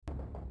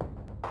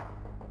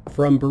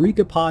From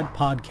Barricapod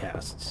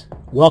Podcasts,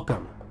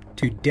 welcome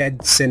to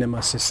Dead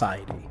Cinema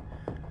Society,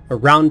 a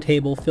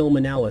roundtable film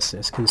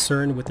analysis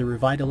concerned with the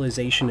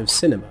revitalization of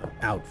cinema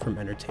out from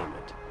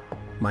entertainment.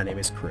 My name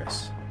is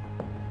Chris.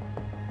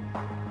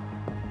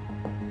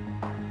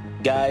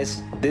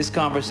 Guys, this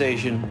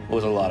conversation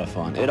was a lot of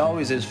fun. It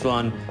always is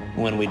fun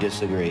when we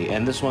disagree,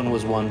 and this one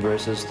was 1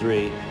 versus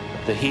 3.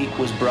 The heat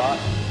was brought,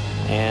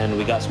 and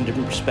we got some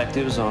different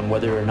perspectives on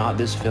whether or not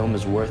this film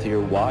is worth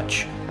your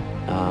watch.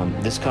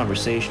 This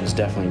conversation is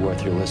definitely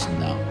worth your listen,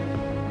 though.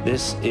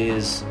 This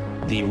is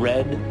the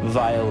Red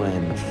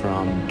Violin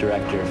from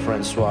director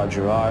Francois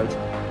Girard,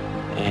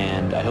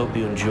 and I hope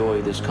you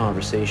enjoy this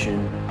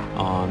conversation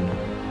on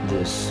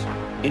this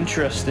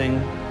interesting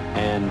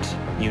and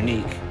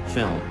unique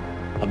film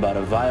about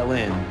a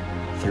violin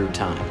through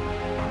time.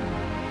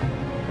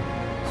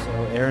 So,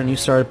 Aaron, you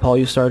started. Paul,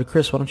 you started.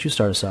 Chris, why don't you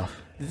start us off?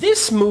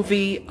 This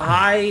movie,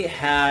 I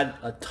had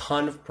a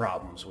ton of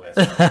problems with.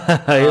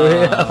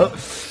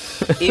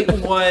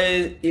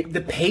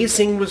 The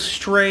pacing was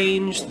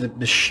strange.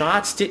 The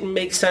shots didn't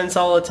make sense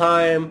all the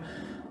time.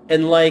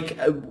 And like,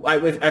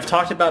 I've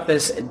talked about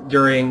this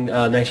during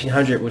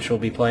 1900, which we'll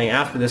be playing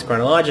after this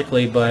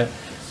chronologically, but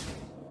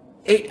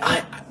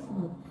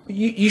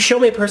you show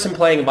me a person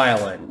playing a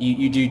violin.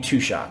 You do 2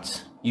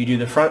 shots. You do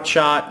the front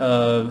shot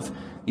of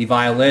the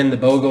violin, the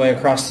bow going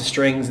across the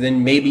strings,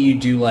 then maybe you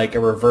do like a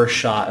reverse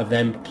shot of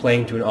them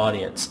playing to an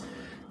audience.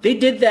 They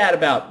did that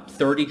about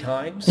 30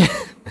 times.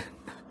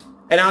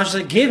 And I was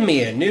like, give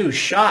me a new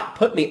shot.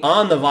 Put me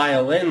on the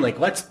violin. Like,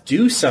 let's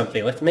do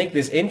something. Let's make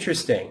this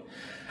interesting.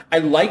 I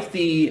like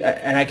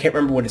and I can't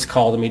remember what it's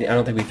called. I mean, I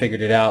don't think we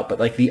figured it out, but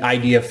like the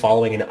idea of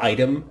following an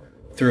item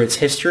through its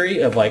history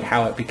of like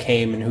how it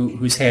became and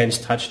whose hands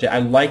touched it. I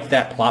like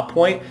that plot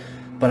point,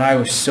 but I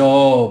was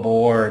so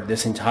bored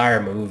this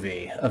entire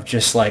movie of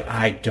just like,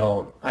 I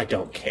don't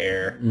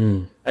care.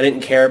 I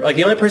didn't care. Like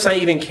the only person I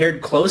even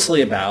cared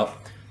closely about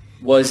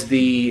was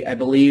I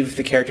believe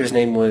the character's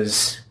name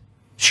was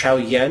Chow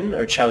Yun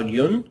or Chow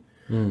Yun,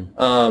 in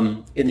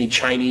the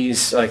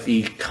Chinese, like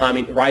the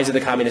rise of the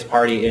Communist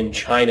Party in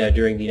China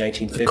during the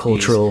 1950s. The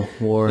cultural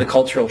war. The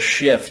cultural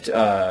shift.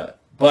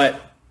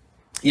 But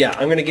yeah,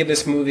 I'm going to give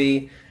this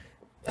movie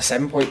a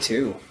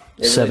 7.2.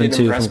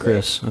 7.2 from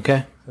Chris.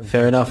 Okay,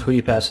 fair enough. Who do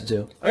you pass it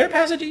to? I'm going to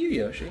pass it to you,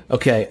 Yoshi.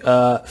 Okay,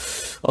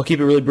 I'll keep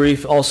it really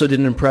brief. Also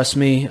didn't impress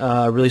me.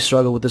 I really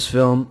struggled with this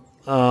film.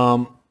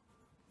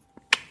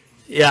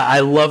 Yeah, I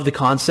love the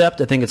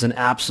concept. I think it's an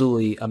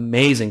absolutely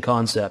amazing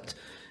concept.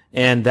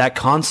 And that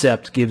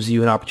concept gives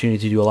you an opportunity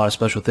to do a lot of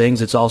special things.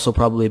 It's also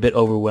probably a bit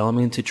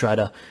overwhelming to try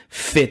to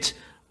fit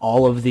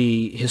all of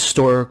the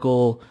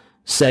historical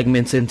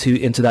segments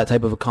into that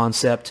type of a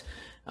concept.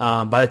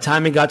 By the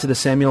time it got to the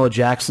Samuel L.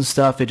 Jackson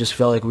stuff, it just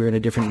felt like we were in a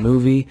different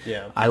movie.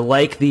 Yeah. I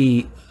like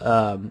the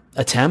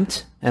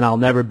attempt, and I'll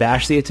never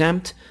bash the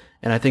attempt.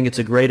 And I think it's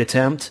a great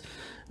attempt.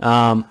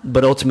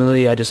 But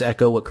ultimately, I just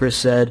echo what Chris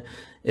said.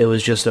 It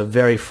was just a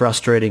very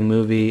frustrating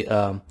movie.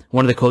 One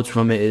of the quotes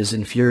from it is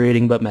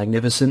infuriating but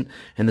magnificent,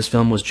 and this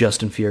film was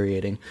just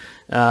infuriating.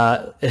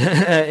 Yeah,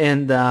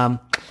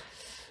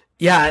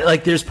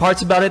 like there's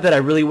parts about it that I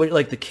really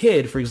like. The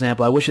kid, for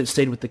example, I wish it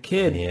stayed with the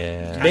kid.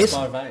 Yeah,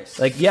 advice.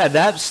 Like yeah,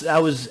 I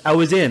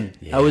was in.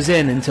 Yeah. I was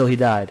in until he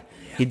died.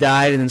 Yeah. He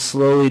died, and then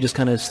slowly just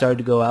kind of started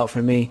to go out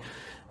for me.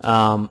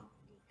 And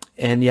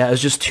yeah, it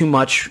was just too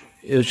much.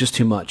 It was just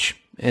too much.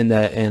 And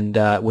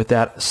with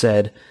that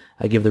said,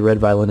 I give the Red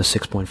Violin a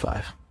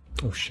 6.5.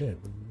 Oh, shit.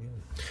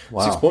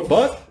 Wow.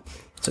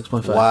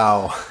 6.5.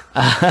 Wow.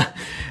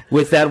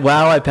 With that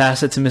wow, I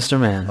pass it to Mr.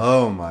 Man.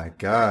 Oh, my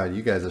God.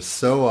 You guys are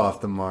so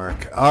off the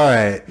mark. All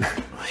right.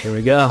 Here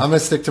we go. I'm going to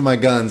stick to my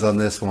guns on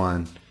this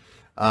one.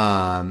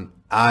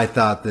 I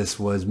thought this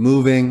was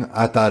moving.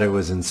 I thought it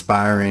was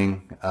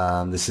inspiring.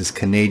 This is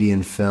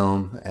Canadian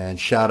film, and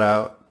shout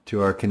out to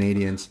our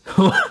Canadians.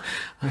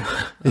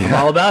 I'm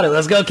all about it.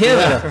 Let's go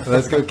Canada. Yeah,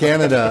 let's go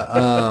Canada.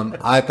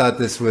 I thought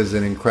this was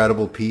an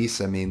incredible piece.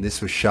 I mean, this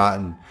was shot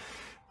in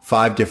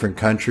 5 different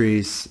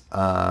countries.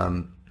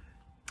 I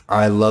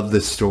love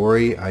the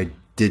story. I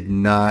did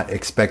not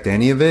expect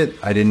any of it.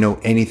 I didn't know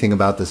anything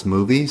about this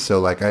movie. So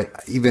like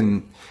at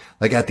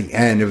the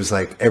end, it was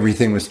like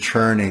everything was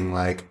churning.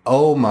 Like,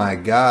 oh my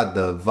God,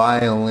 the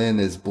violin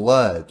is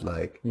blood.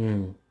 Like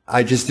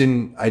I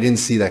didn't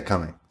see that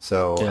coming.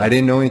 So yeah. I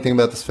didn't know anything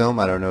about this film.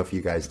 I don't know if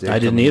you guys did. I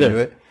didn't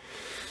either.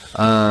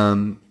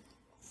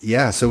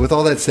 Yeah. So with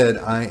all that said,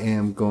 I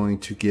am going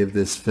to give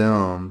this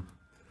film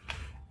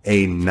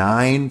a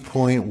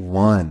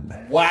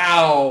 9.1.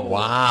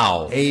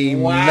 Wow. A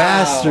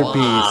masterpiece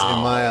in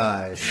my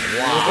eyes.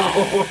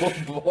 Wow. Oh,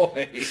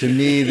 boy. To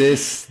me,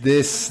 this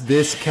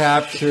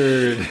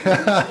captured...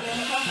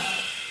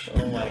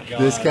 Oh my God.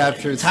 This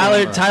captured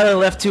Tyler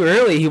left too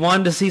early. He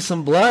wanted to see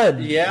some blood.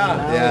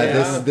 Yeah.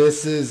 Yeah,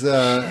 this is.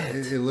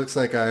 It looks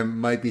like I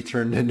might be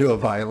turned into a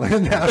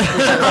violin now.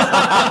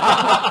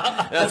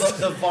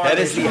 That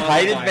is the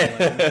height of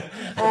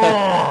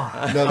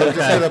No, they're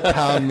just gonna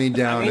pound me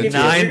down. If you're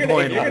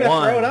 9.1. gonna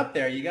throw it up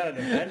there, you gotta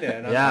defend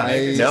it.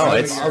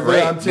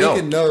 I'm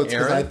taking notes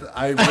because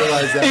I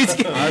realize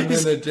that I'm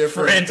in a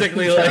different.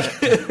 Frantically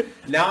like.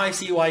 Now I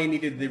see why you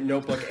needed the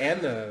notebook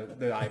and the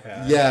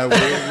iPad. Yeah,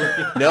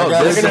 No,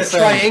 We're this gonna is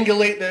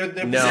triangulate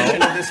the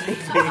position of this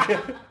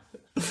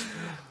movie.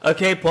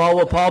 Okay, Paul.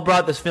 Well, Paul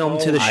brought this film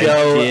to the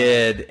show. I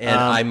did,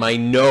 and my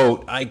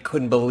note, I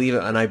couldn't believe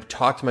it. And I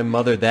talked to my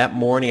mother that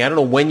morning. I don't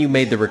know when you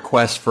made the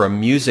request for a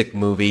music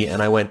movie,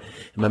 and I went,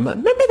 my mom,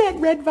 remember that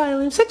Red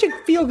Violin? Such a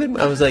feel-good.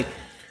 I was like,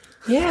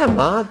 yeah,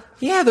 Mom.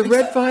 Yeah, the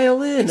Red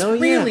Violin. It's oh,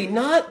 really yeah.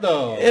 not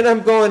though. And I'm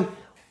going,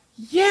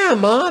 yeah,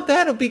 Ma,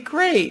 that'll be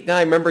great. And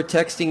I remember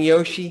texting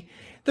Yoshi,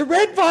 the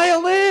Red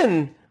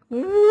Violin.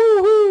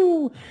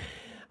 Woo-hoo.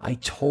 I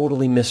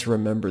totally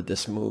misremembered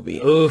this movie.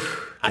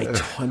 Oof.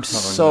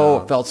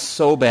 Felt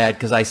so bad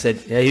because I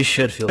said, Yeah, you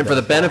should feel. and for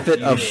the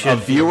benefit of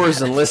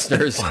viewers and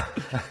listeners,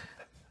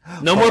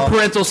 no more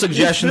parental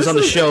suggestions on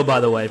the show, by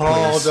the way.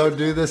 Paul, please. don't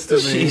do this to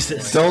me.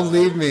 Jesus. Don't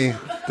leave me.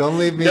 Don't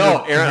leave me.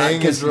 No, to Aaron, hang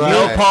because and dry.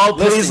 No, Paul,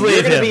 please listen, you're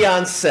leave going to him. be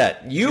on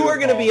set. You are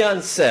going to be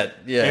on set,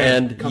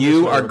 and come you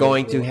this way are a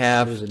going little to bit.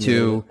 have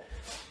to.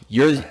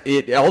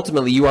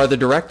 Ultimately, you are the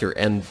director,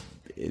 and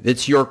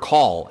it's your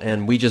call,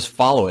 and we just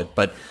follow it.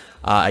 But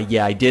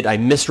yeah, I did. I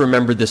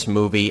misremembered this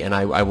movie, and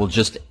I will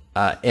just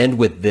end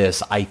with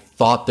this. I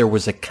thought there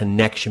was a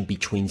connection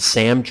between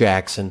Sam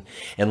Jackson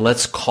and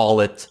let's call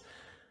it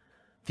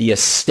the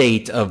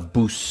estate of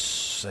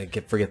I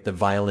forget the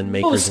violin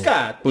maker's name.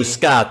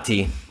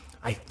 Buscatti.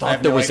 I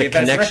thought there was a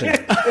connection.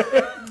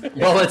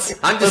 Well,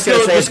 I'm just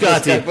going to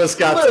say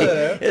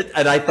Buscatti.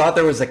 And I thought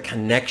there was a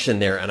connection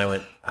there, and I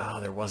went, oh,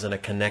 there wasn't a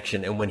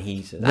connection. And when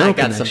he said, I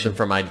got something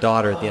for my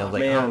daughter at the end, I was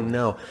like, oh,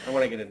 no. I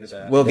want to get into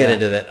that. We'll get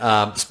into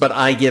that. But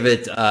I give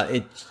it,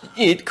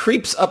 it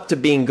creeps up to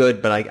being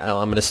good, but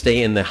I'm going to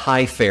stay in the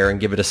high fare and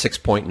give it a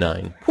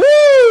 6.9.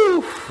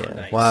 Woo! Yeah.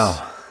 Nice.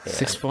 Wow.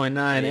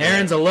 6.9.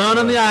 Aaron's alone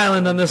on the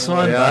island on this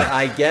one. But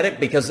I get it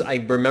because I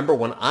remember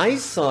when I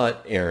saw it,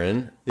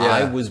 Aaron,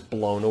 I was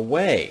blown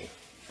away.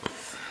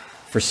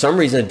 For some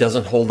reason, it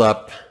doesn't hold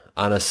up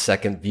on a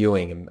second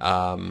viewing.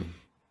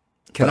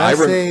 Can I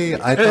say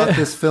I thought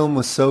this film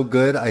was so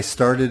good, I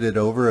started it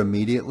over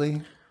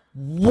immediately?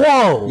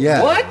 Whoa!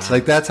 Yeah. What?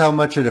 Like, that's how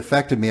much it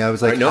affected me. I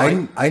was like,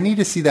 I need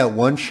to see that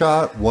one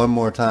shot one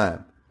more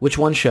time. Which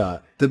one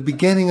shot? The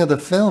beginning of the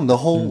film, the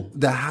whole,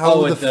 the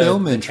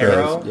film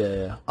intros.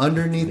 Yeah.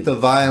 Underneath the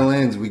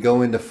violins, we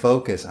go into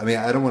focus. I mean,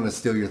 I don't want to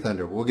steal your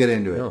thunder. We'll get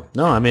into it.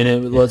 No, I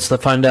mean, let's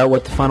find out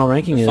what the final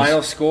ranking is.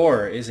 Final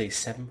score is a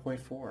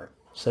 7.4.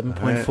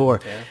 7.4.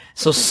 Okay.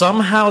 So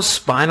somehow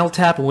Spinal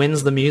Tap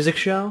wins the music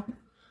show?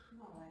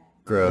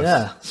 Gross.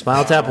 Yeah,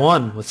 Spinal Tap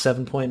won with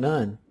 7.9.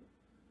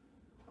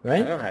 I Right?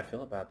 don't know how I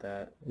feel about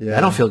that. Yeah.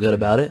 I don't feel good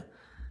about it.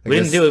 We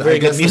guess- didn't do a very I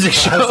good guess music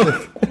it's show.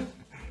 positive.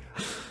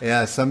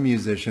 Yeah, some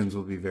musicians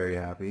will be very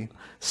happy.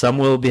 Some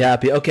will be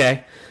happy.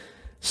 Okay.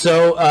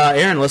 So,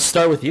 Aaron, let's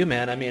start with you,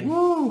 man. I mean,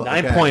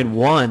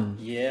 9.1.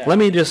 Yeah. Let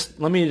me just.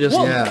 Well,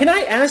 Yeah. can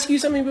I ask you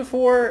something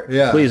before?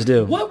 Yeah. Please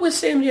do. What was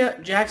Sam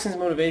Jackson's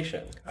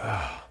motivation?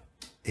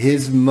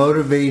 His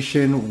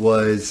motivation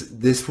was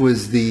this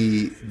was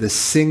the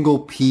single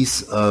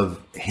piece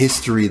of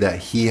history that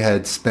he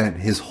had spent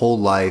his whole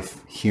life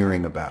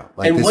hearing about.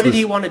 Like, And this what did was-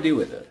 he want to do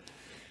with it?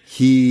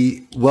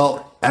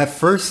 At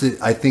first,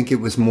 I think it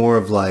was more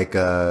of like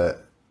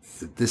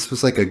this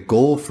was like a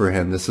goal for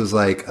him. This was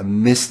like a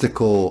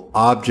mystical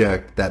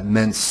object that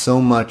meant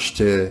so much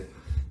to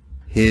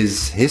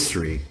his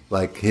history.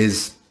 Like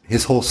his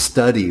whole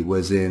study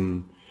was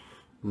in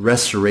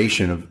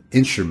restoration of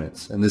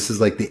instruments. And this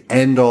is like the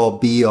end all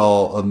be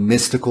all of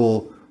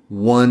mystical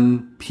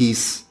one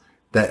piece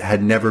that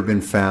had never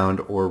been found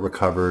or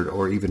recovered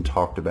or even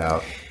talked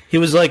about. He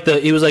was like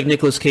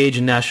Nicolas Cage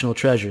in National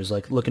Treasures,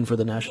 like looking for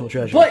the National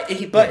Treasure. But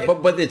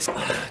it's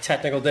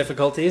technical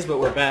difficulties. But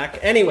we're back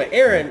anyway.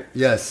 Aaron,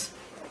 Yes.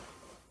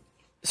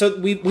 so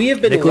we have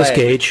been Nicolas led-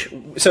 Cage.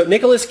 So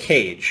Nicolas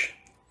Cage,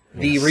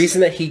 the reason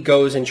that he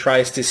goes and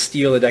tries to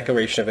steal the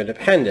Declaration of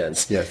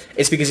Independence, Yes.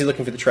 is because he's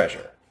looking for the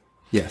treasure.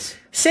 Yes.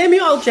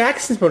 Samuel L.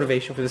 Jackson's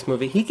motivation for this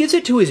movie, he gives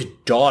it to his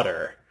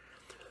daughter,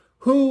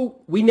 who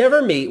we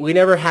never meet. We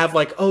never have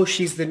like, oh,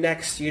 she's the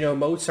next,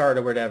 Mozart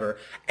or whatever.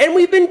 And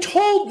we've been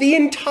told the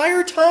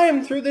entire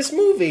time through this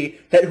movie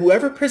that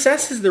whoever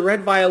possesses the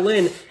red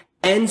violin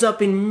ends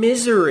up in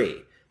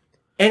misery.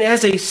 And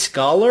as a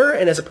scholar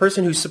and as a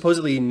person who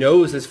supposedly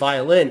knows this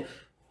violin,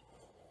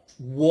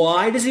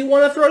 why does he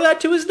want to throw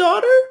that to his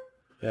daughter?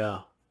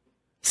 Yeah.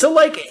 So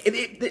like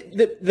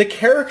the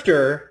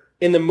character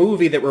in the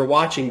movie that we're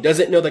watching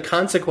doesn't know the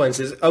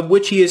consequences of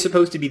which he is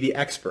supposed to be the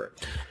expert.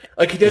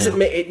 Like, he doesn't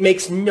it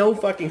makes no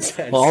fucking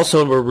sense. Well,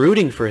 also, we're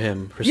rooting for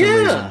him for some Yeah.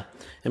 reason.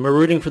 And we're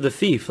rooting for the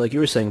thief, like you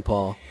were saying,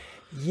 Paul.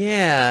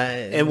 Yeah.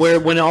 And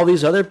when all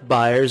these other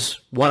buyers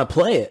want to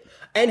play it.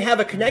 and have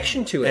a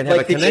connection to it. And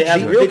have a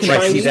connection. The real Right,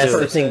 Chinese See, that's the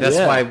person. thing. That's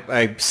Yeah. why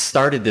I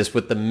started this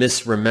with the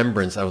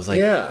misremembrance. I was like,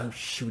 Yeah. oh,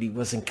 shoot, he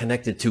wasn't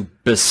connected to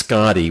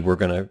Biscotti. We're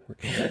going to...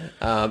 and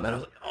I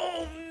was like,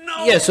 oh,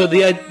 no. Yeah, so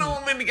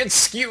no, maybe get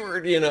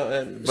skewered, you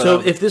know. So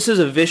if this is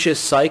a vicious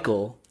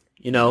cycle,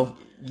 you know,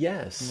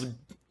 yes.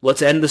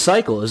 let's end the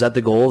cycle. Is that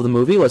the goal of the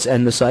movie? Let's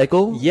end the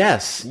cycle?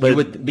 Yes,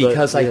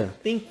 because I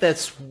think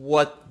that's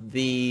what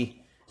the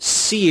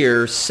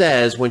seer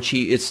says when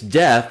it's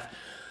death.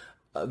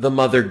 The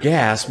mother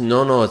gasps,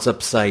 no, it's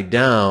upside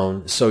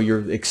down. So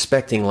you're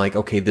expecting like,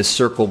 okay, this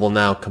circle will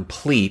now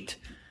complete.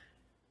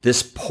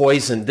 This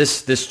poison,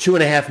 this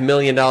 $2.5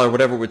 million,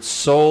 whatever it's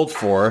sold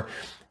for,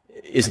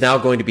 is now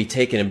going to be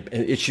taken.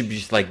 And it should be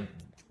just like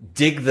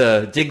dig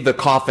the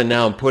coffin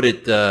now and put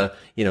it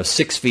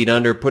 6 feet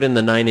under, put in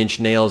the 9-inch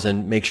nails,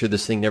 and make sure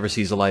this thing never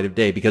sees the light of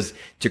day. Because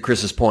to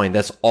Chris's point,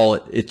 that's all.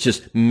 It's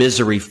just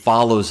misery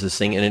follows this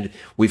thing, and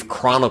we've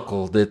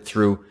chronicled it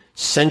through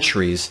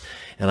centuries.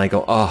 And I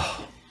go,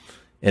 oh,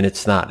 and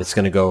it's not. It's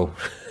going to go.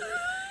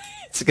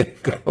 It's going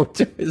to go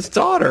to his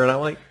daughter, and I'm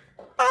like,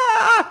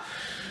 ah.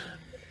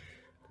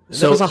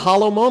 So it was a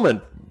hollow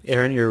moment.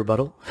 Aaron, your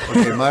rebuttal?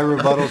 Okay, my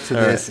rebuttal to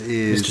this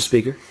is, Mr.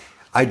 Speaker?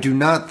 I do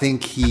not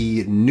think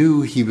he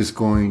knew he was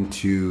going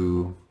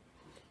to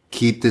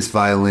keep this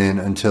violin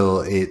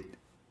until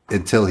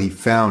he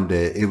found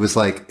it. It was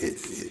like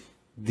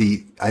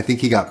I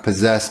think he got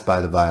possessed by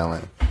the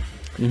violin.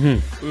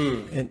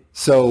 Mm-hmm. And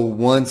so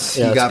once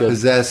he got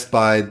possessed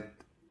by,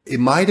 it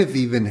might have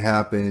even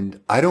happened.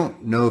 I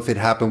don't know if it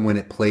happened when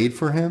it played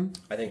for him.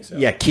 I think so.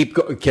 Yeah, keep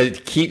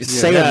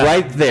say it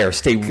right there.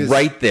 Stay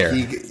right there.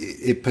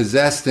 It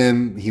possessed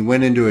him. He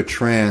went into a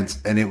trance,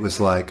 and it was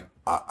like,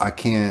 I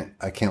can't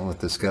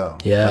let this go.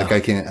 Yeah. Like I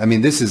can't. I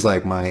mean, this is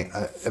like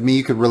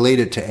you could relate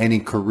it to any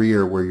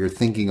career where you're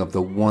thinking of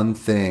the one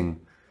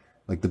thing,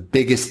 like the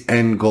biggest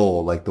end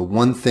goal, like the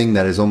one thing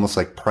that is almost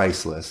like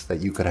priceless that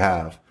you could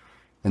have.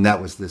 And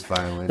that was this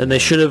violin. And they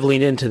should have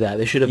leaned into that.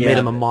 They should have made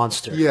him a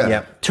monster. Yeah.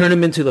 Yep. Turn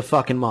him into the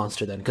fucking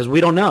monster then, because we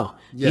don't know.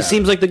 Yeah. He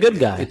seems like the good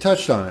guy. It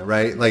touched on it,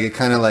 right? Like it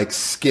kind of like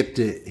skipped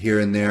it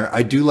here and there.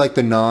 I do like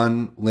the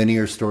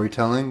non-linear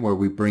storytelling where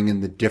we bring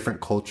in the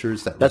different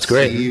cultures that That's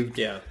great. received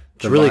Yeah.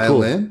 the really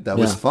cool. violin. That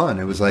was Yeah. fun.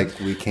 It was like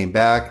we came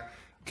back.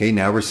 Okay,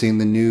 now we're seeing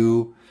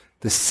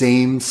the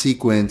same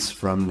sequence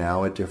from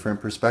now a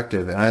different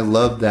perspective. And I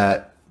love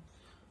that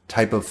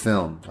type of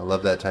film. I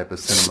love that type of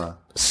cinema.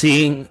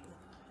 Seeing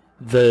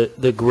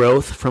the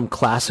growth from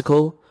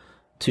classical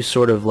to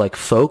sort of like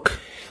folk.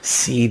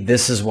 See,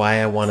 this is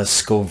why I want to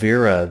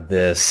Scovira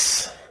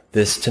this.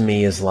 This to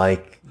me is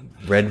like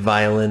Red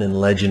Violin and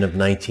Legend of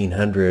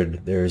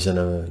 1900. There's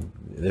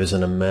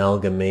an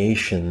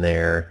amalgamation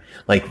there.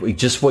 Like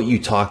just what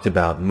you talked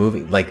about,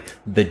 moving, like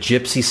the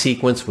gypsy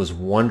sequence was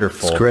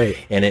wonderful. It's great.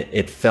 And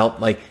it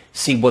felt like,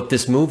 see what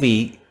this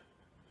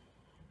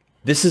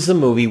is a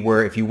movie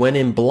where if you went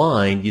in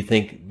blind, you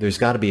think there's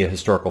got to be a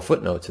historical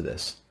footnote to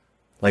this.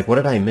 Like, what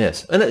did I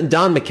miss? And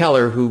Don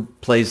McKellar, who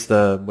plays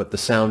the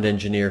sound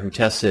engineer who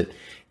tests it,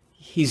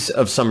 he's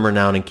of some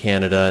renown in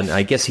Canada, and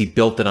I guess he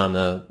built it on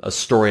a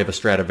story of a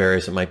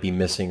Stradivarius that might be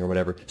missing or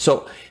whatever.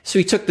 So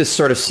he took this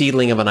sort of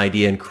seedling of an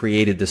idea and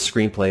created this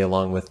screenplay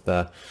along with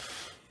the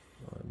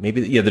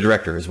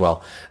director as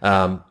well.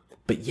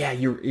 But yeah,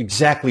 you're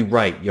exactly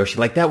right, Yoshi.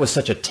 Like, that was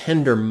such a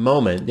tender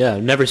moment. Yeah,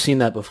 I've never seen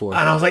that before.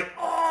 And I was like,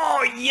 oh,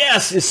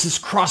 yes, it's this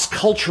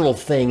cross-cultural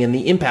thing. And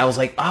the impact, I was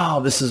like,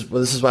 oh, this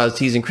is why I was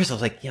teasing Chris. I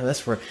was like, yeah,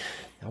 that's where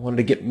I wanted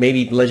to get,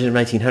 maybe Legend of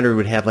 1900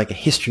 would have like a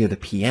history of the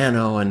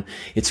piano and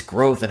its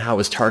growth and how it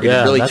was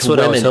targeted really that's to what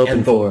I was women hoping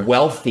and the for.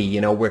 wealthy,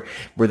 where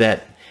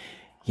that,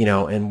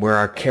 and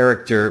where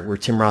where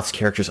Tim Roth's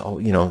character's,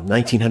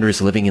 1900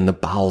 is living in the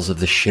bowels of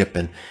the ship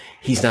and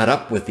he's not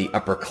up with the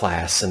upper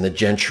class and the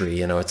gentry,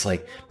 it's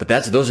like, but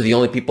those are the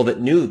only people that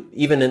knew,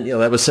 even in,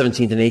 that was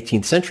 17th and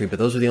 18th century, but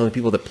those are the only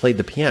people that played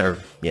the piano.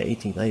 Yeah,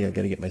 18th, I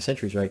got to get my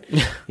centuries right,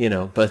 we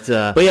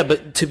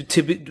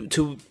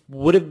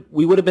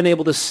would have been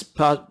able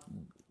to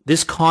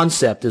this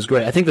concept is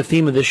great. I think the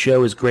theme of this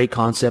show is great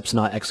concepts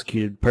not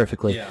executed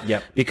perfectly. Yeah.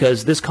 Yep.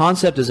 Because this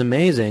concept is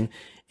amazing.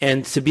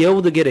 And to be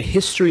able to get a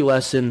history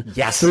lesson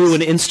through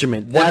an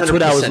instrument, that's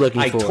what I was looking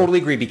for. I totally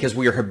agree, because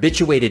we are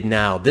habituated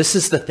now. This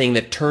is the thing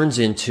that turns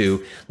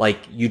into, like,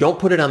 you don't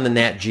put it on the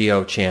Nat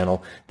Geo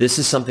channel. This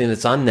is something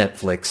that's on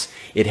Netflix.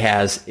 It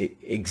has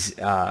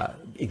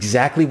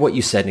exactly what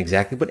you said and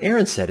exactly what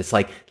Aaron said. It's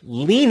like,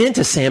 lean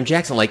into Sam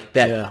Jackson. Like,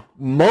 that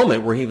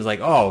moment where he was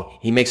like, oh,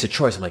 he makes a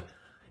choice. I'm like,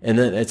 and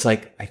then it's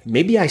like,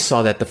 maybe I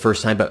saw that the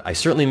first time, but I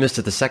certainly missed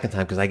it the second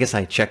time because I guess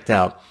I checked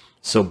out.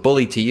 So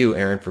bully to you,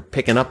 Aaron, for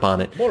picking up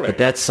on it. But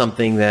that's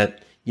something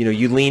that,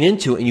 you lean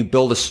into and you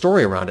build a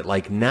story around it.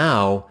 Like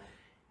now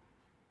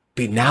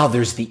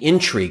there's the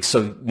intrigue.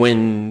 So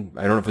when,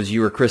 I don't know if it was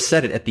you or Chris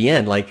said it at the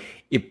end, like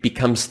it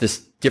becomes this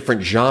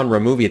different genre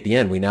movie at the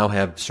end. We now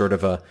have sort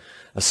of a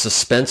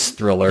suspense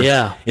thriller.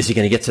 Yeah. Is he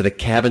going to get to the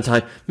cabin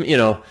time?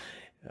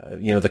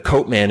 The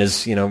coat man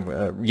is,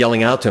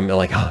 yelling out to him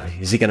like, oh,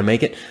 is he going to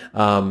make it?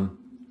 But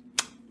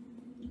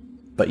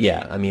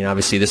yeah, I mean,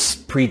 obviously this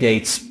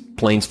predates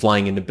planes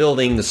flying into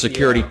building. The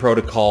security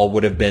protocol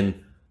would have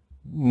been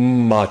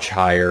much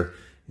higher.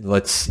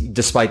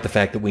 Despite the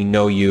fact that we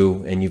know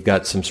you and you've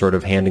got some sort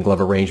of hand in glove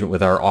arrangement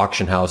with our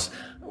auction house,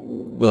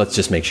 well, let's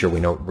just make sure we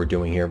know what we're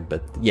doing here.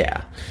 But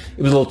yeah,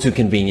 it was a little too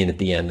convenient at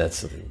the end.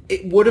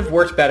 It would have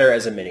worked better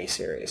as a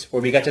miniseries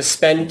where we got to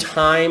spend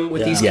time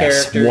with these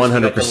characters, 100%.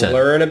 We got to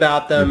learn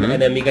about them,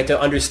 and then we got to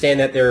understand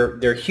that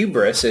their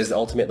hubris is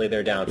ultimately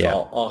their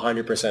downfall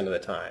 100% of the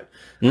time.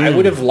 I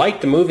would have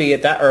liked the movie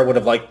at that, or would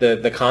have liked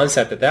the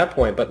concept at that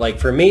point. But like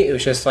for me, it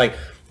was just like,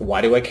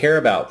 why do I care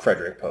about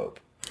Frederick Pope?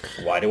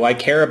 Why do I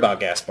care about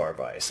Gaspar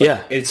Weiss?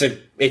 Like, it's an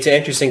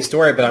interesting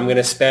story, but I'm going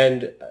to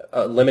spend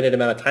a limited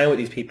amount of time with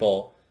these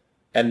people,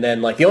 and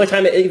then like the only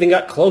time it even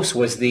got close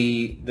was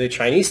the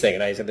Chinese thing,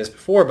 and I said this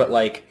before, but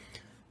like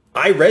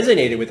I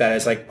resonated with that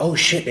as like, oh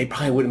shit, they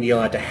probably wouldn't be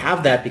allowed to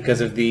have that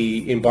because of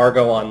the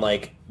embargo on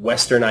like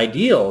Western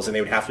ideals, and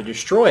they would have to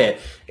destroy it.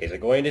 Is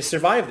it going to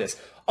survive this?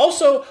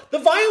 Also, the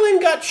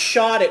violin got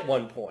shot at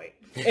one point,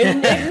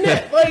 and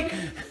like.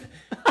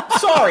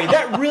 Sorry,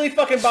 that really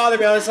fucking bothered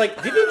me. I was like,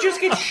 didn't it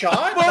just get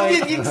shot? Well,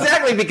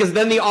 exactly, because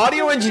then the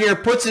audio engineer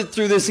puts it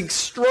through this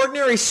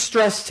extraordinary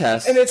stress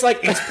test. And it's like,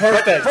 it's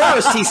perfect.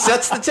 First, he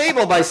sets the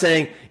table by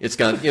saying, it's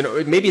gone,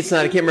 maybe it's not,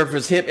 I can't remember if it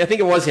was him. I think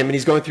it was him, and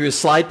he's going through his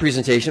slide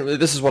presentation.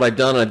 This is what I've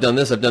done, I've done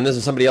this, and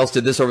somebody else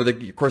did this over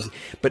the course.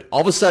 But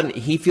all of a sudden,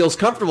 he feels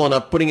comfortable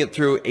enough putting it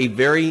through a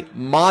very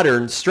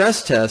modern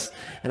stress test.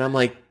 And I'm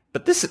like,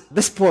 but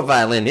this poor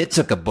violin, it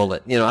took a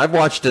bullet. I've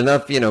watched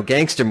enough,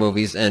 gangster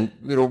movies and,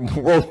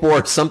 World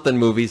War something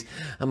movies.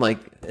 I'm like,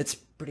 it's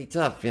pretty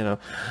tough, to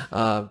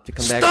come back.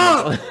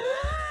 Stop!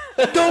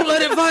 Don't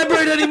let it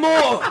vibrate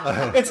anymore.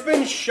 It's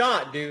been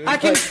shot, dude. I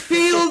can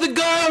feel the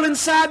girl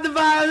inside the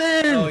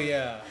violin. Oh,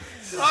 yeah.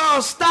 Oh,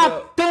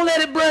 stop. Don't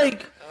let it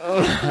break.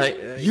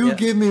 You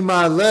give me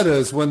my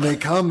letters when they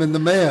come in the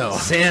mail.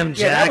 Sam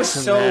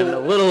Jackson, man, a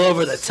little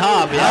over the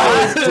top.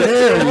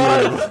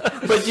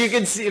 But you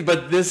can see,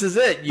 but this is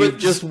it. You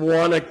just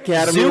won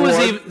Academy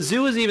Award.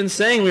 Zoo was even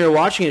saying, we were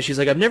watching it, she's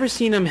like, I've never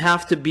seen him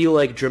have to be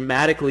like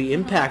dramatically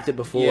impacted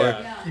before.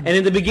 Yeah. And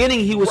in the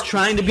beginning, he was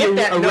trying to be a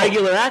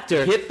regular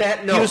actor. Hit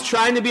that note. He was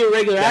trying to be a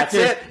regular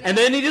actor. It. And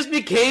then he just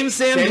became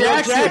Sam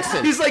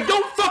Jackson. He's like,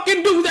 don't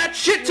fucking do that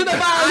shit to the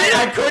violin.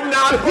 I could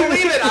not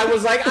believe it. I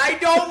was like, I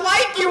don't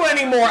like you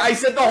anymore. I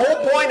said the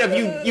whole point of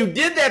you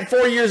did that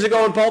 4 years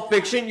ago in Pulp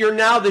Fiction.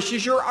 This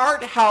is your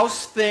art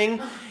house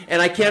thing.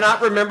 And I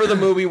cannot remember the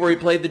movie where he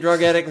played the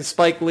drug addict and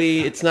Spike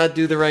Lee. It's not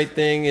Do the Right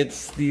Thing.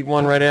 It's the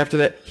one right after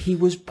that. He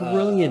was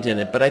brilliant in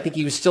it, but I think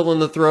he was still in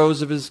the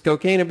throes of his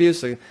cocaine abuse.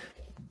 So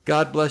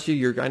God bless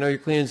you. I know you're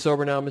clean and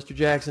sober now, Mr.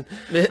 Jackson.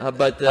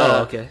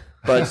 Okay.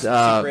 But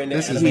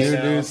this is new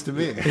news to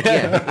me.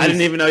 Yeah, I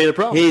didn't even know you had a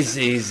problem.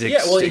 He's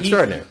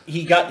extraordinary.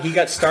 He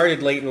got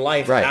started late in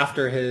life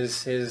after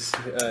his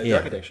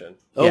drug addiction.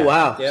 Oh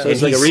wow! Yeah. So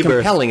it's like a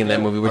rebirth. Compelling in that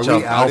movie, which Are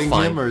we I'll outing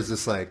find. him, or is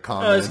this like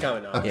common? No, it's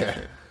coming up. Yeah.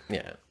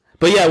 Yeah.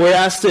 But yeah, we're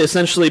asked to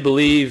essentially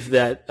believe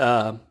that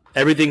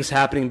everything's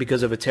happening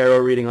because of a tarot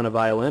reading on a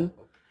violin.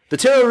 The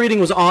tarot reading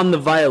was on the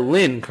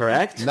violin,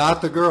 correct?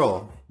 Not the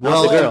girl.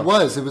 Not the girl. It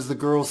was. It was the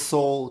girl's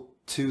soul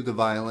to the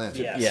violin.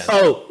 Yes. Yeah.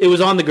 Oh, it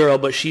was on the girl,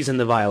 but she's in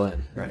the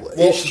violin. Right.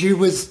 Well, she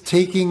was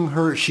taking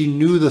her. She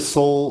knew the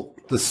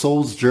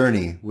soul's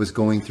journey was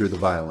going through the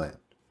violin.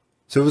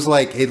 So it was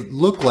like, it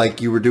looked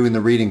like you were doing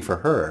the reading for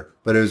her,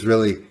 but it was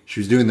really,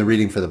 she was doing the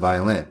reading for the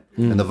violin.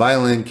 And the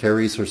violin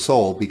carries her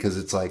soul because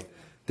it's like,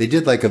 they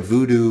did like a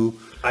voodoo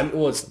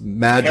it's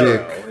magic.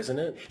 tarot, isn't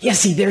it? Yeah,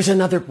 see, there's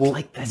another,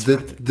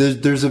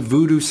 There's a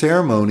voodoo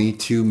ceremony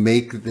to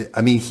make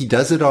he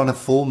does it on a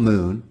full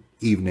moon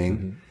evening.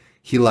 Mm-hmm.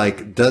 He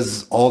like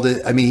does all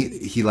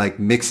he like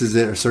mixes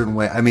it a certain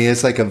way.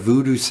 It's like a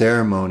voodoo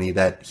ceremony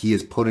that he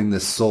is putting the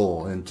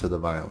soul into the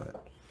violin.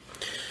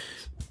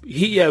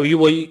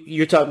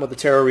 You're talking about the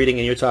tarot reading,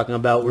 and you're talking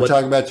about We're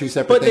talking about two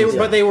separate things.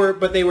 But they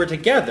were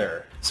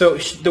together. So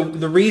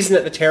the reason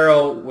that the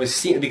tarot was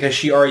seen, because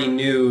she already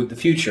knew the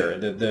future,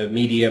 the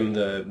medium,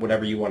 the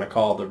whatever you want to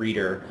call the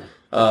reader,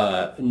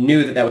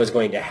 knew that was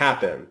going to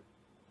happen.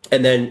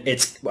 And then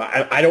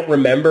I don't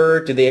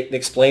remember, did they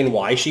explain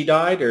why she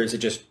died, or is it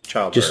just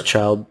childbirth? Just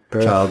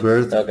childbirth.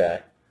 Childbirth. Okay.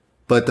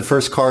 But the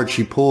first card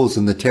she pulls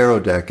in the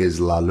tarot deck is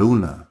La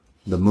Luna,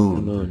 the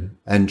moon.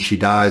 And she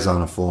dies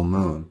on a full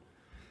moon.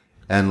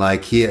 And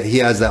like he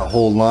has that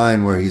whole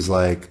line where he's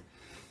like,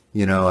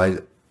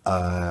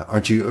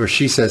 aren't you, or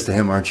she says to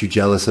him, aren't you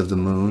jealous of the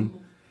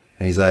moon?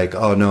 And he's like,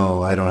 oh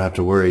no, I don't have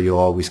to worry. You'll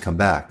always come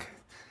back.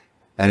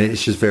 And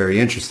it's just very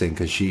interesting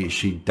because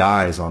she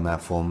dies on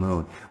that full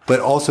moon. But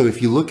also,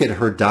 if you look at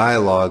her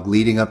dialogue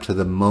leading up to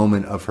the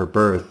moment of her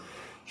birth,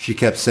 she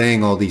kept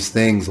saying all these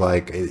things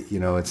like,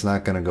 it's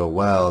not going to go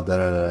well. Da,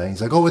 da, da.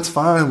 He's like, oh, it's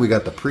fine. We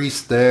got the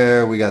priest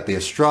there. We got the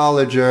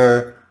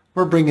astrologer.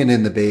 We're bringing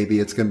in the baby.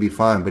 It's going to be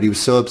fine. But he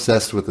was so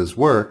obsessed with his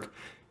work,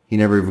 he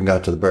never even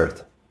got to the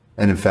birth.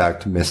 And in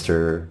fact, missed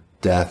her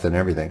death and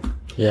everything.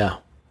 Yeah.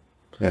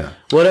 Yeah.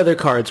 What other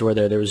cards were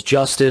there? There was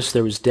justice.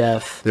 There was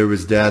death. There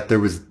was death. There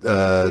was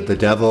the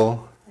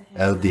devil,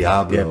 El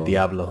Diablo.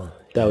 Diablo.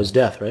 That was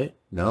death, right?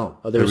 No,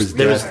 Oh, there was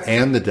Death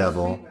and the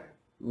Devil.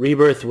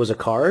 Rebirth was a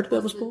card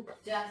that was pulled?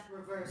 Death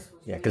Reverse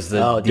was Yeah, because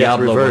Death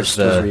Diablo Reverse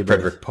was the Rebirth.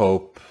 Frederick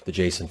Pope, the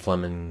Jason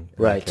Fleming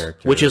Right.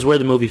 character. Which is where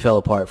the movie fell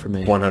apart for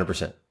me.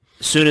 100%.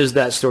 As soon as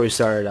that story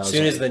started, I was As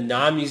soon like, as the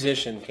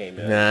non-musician came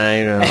in,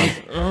 I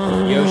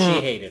know.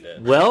 Yoshi hated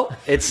it. well,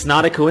 it's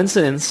not a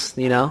coincidence,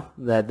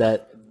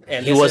 that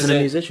And he this wasn't is a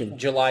musician.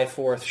 July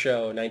 4th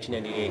show,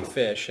 1998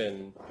 Fish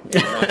in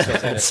Knoxville,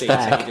 Tennessee. So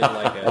back. he didn't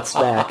like it. It's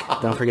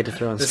back. Don't forget to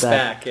throw in The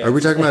Spack. Spack, yeah. Are we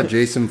talking about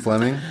Jason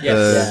Fleming?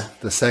 Yes.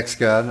 The sex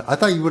god? I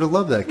thought you would have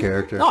loved that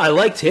character. No, I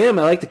liked him.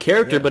 I liked the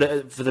character,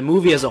 but for the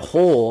movie as a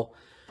whole,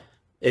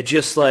 it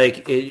just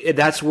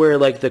that's where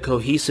the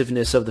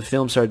cohesiveness of the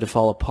film started to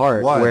fall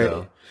apart. Why, where,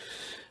 though?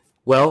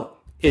 Well,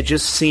 it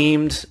just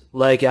seemed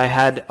like I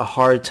had a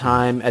hard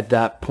time at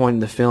that point in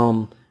the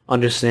film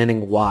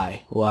understanding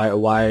why.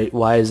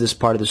 Why is this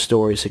part of the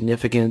story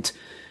significant?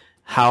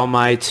 How am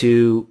I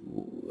to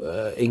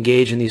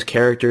engage in these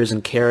characters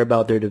and care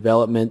about their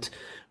development?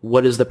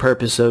 What is the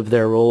purpose of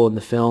their role in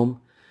the film?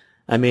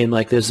 I mean,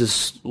 there's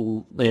this,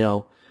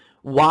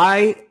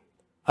 why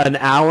an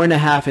hour and a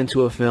half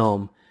into a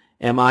film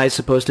am I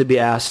supposed to be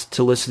asked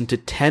to listen to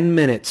 10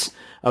 minutes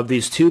of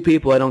these two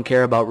people I don't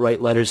care about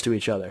write letters to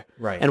each other?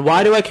 Right. And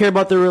why do I care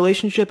about their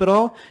relationship at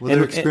all? Well,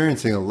 they're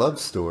experiencing a love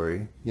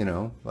story,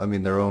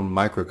 their own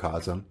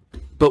microcosm.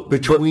 But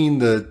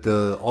Between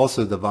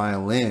also the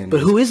violin.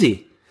 But who is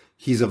he?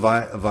 He's a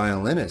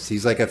violinist.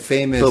 He's like a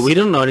famous... But we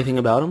don't know anything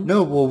about him.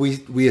 No, well,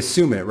 we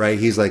assume it, right?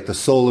 He's like the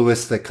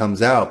soloist that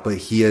comes out, but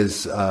he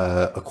has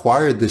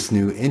acquired this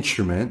new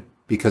instrument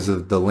because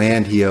of the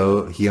land he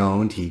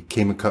owned. He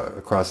came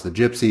across the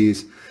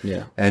gypsies,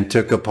 and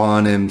took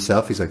upon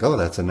himself. He's like, oh,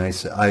 that's a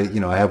nice. I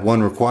have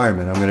one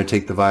requirement. I'm going to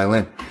take the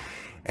violin,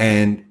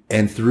 and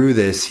through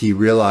this, he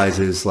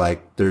realizes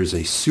there's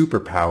a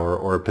superpower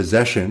or a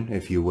possession,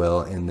 if you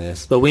will, in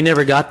this. But we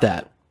never got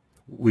that.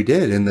 We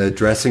did in the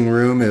dressing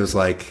room. It was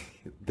like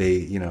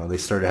they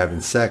started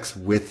having sex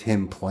with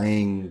him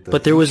playing.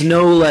 But there was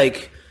no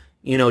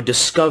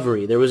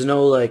discovery. There was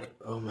no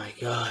oh my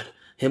God,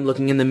 him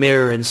looking in the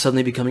mirror and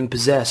suddenly becoming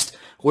possessed.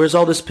 Where's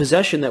all this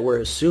possession that we're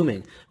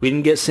assuming? We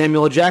didn't get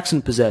Samuel L.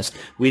 Jackson possessed.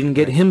 We didn't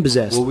get him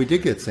possessed. Well, we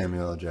did get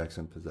Samuel L.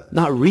 Jackson possessed.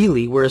 Not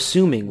really. We're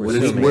assuming.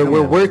 assuming.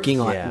 We're working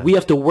on it. We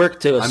have to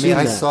work to assume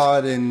I that. saw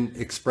it in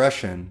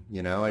expression,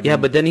 Yeah,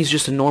 but then he's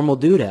just a normal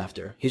dude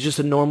after. He's just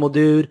a normal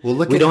dude. Well,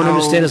 look we at don't how-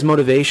 understand his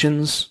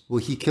motivations. Well,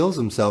 he kills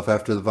himself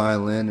after the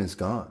violin is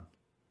gone.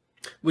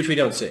 Which we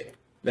don't see.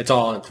 That's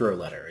all in Through a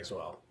Letter as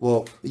well.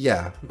 Well,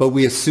 yeah, but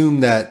we assume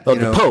that Oh,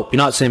 the Pope. You're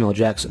not Samuel L.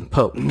 Jackson.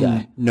 Pope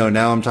guy. No,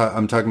 now I'm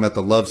talking about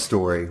the love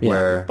story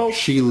where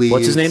she leaves.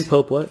 What's his name?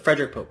 Pope what?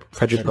 Frederick Pope.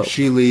 Frederick Pope.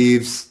 She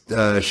leaves.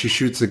 She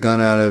shoots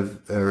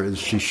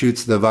she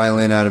shoots the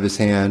violin out of his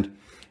hand,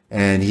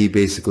 and he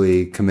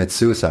basically commits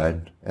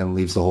suicide and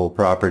leaves the whole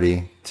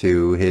property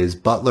to his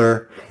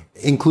butler,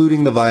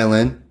 including the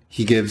violin.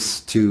 He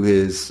gives to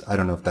his. I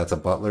don't know if that's a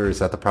butler. Is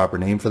that the proper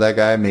name for that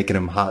guy? Making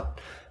him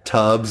hot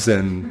tubs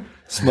and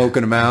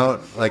smoking him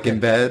out in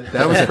bed.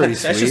 That was pretty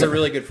sweet. That's just a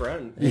really good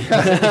friend. He's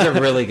a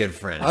really good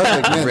friend. I was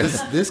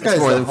like, man, this guy's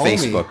more the than homie.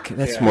 Facebook.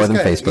 That's more than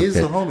Facebook. He's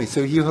the homie.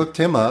 So he hooked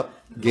him up,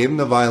 gave him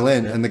the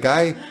violin, and the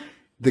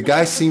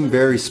guy seemed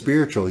very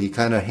spiritual. He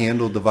kind of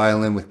handled the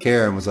violin with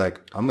care and was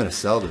like, I'm going to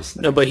sell this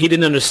thing. No, but he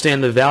didn't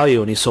understand the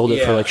value, and he sold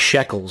it for Yeah.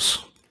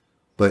 shekels.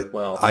 But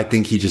I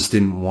think he just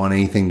didn't want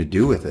anything to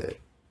do with it.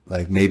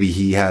 Maybe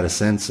he had a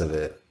sense of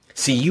it.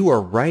 See, you are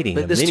writing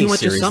a there's too much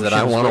miniseries that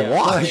I want to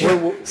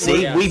watch.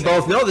 See, yeah. we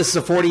both know this is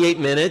a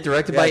 48-minute,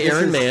 directed by this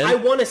Aaron is- Mann. I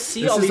want to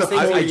see all is these a-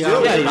 things. I that do. you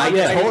Yeah, I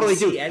didn't totally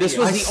see do. any This of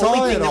was it. the saw only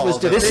it thing that all, was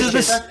but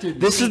deficient.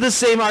 This is the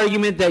same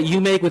argument that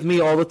you make with me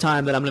all the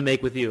time that I'm going to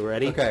make with you.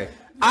 Ready? Okay.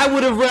 I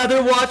would have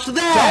rather watched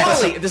that.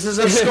 Totally. This is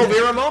a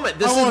Scovera moment.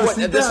 This wanna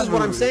see is that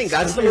what I'm movie. saying.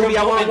 That's the movie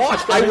I want to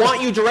watch. I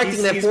want you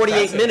directing that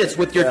 48 minutes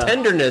with your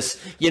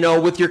tenderness,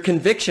 with your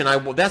conviction.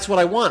 That's what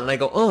I want. And I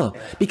go,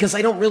 because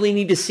I don't really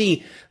need to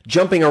see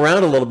jumping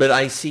around a little bit.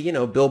 I see,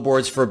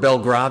 billboards for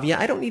Belgravia.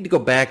 I don't need to go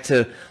back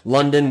to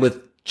London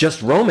with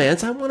just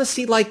romance. I want to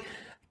see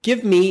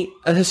give me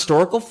a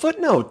historical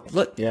footnote.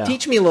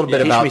 Teach me a little bit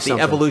Teach about me the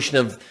something. evolution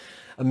of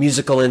a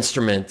musical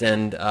instrument.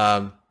 And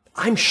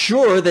I'm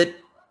sure that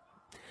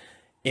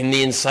in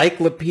the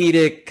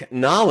encyclopedic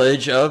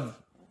knowledge of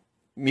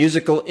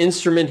musical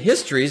instrument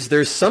histories,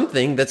 there's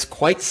something that's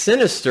quite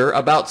sinister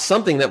about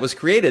something that was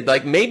created.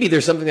 Maybe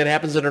there's something that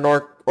happens in an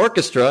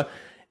orchestra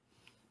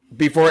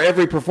before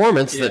every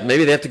performance that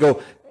maybe they have to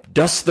go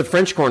dust the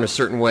French horn a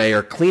certain way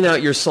or clean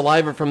out your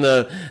saliva from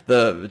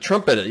the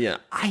trumpet.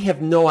 I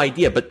have no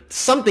idea, but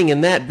something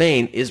in that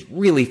vein is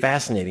really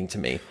fascinating to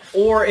me.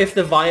 Or if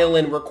the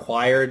violin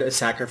required a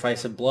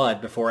sacrifice of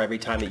blood before every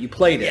time that you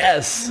played it.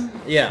 Yes.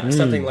 Yeah,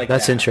 something like that.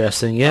 That's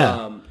interesting.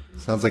 Yeah.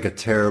 Sounds like a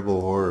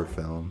terrible horror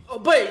film.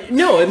 But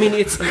no, I mean,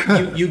 it's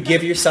you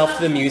give yourself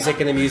to the music,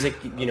 and the music,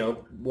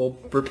 will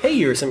repay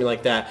you or something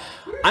like that.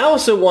 I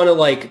also want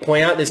to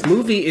point out this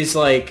movie is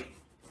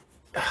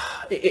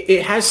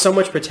it has so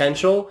much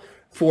potential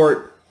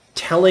for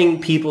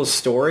telling people's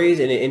stories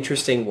in an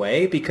interesting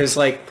way because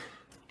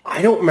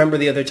I don't remember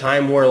the other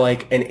time where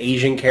like an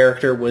Asian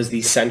character was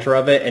the center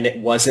of it, and it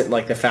wasn't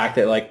like the fact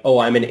that like, oh,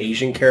 I'm an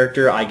Asian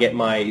character, I get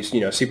my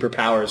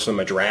superpowers from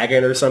a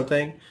dragon or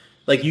something.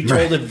 Like you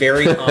told a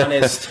very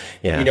honest,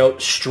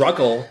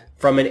 struggle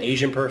from an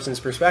Asian person's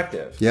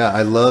perspective. Yeah,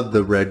 I love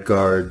the Red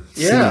Guard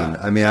scene.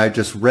 I mean, I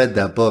just read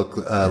that book,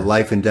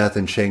 Life and Death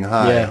in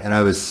Shanghai, and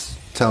I was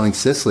telling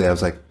Cicely, I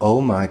was like,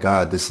 oh my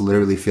God, this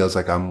literally feels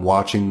like I'm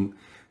watching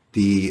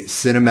the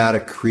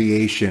cinematic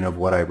creation of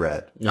what I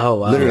read. Oh,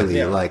 wow.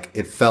 Literally, like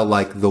it felt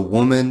like the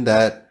woman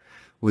that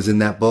was in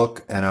that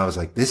book, and I was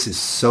like, this is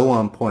so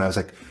on point. I was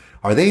like,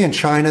 are they in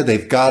China?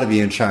 They've got to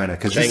be in China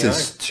because this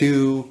is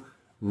too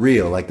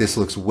real. Like this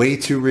looks way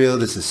too real.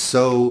 This is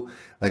so...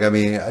 Like, I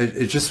mean,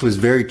 it just was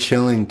very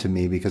chilling to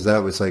me because that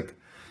was like,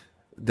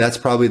 that's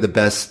probably the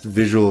best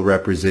visual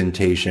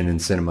representation in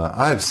cinema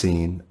I've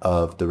seen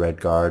of the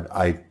Red Guard.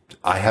 I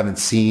haven't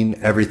seen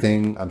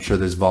everything. I'm sure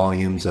there's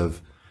volumes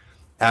of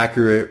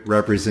accurate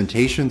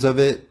representations of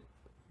it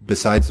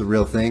besides the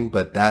real thing,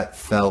 but that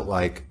felt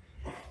like,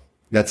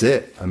 that's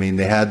it. I mean,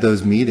 they had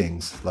those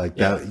meetings like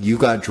that. You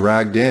got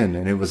dragged in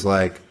and it was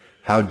like,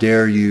 how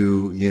dare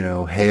you,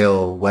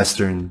 hail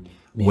Western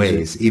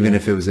ways, even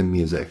if it was in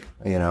music,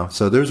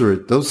 So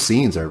those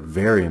scenes are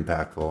very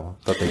impactful.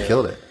 Thought they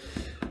killed it.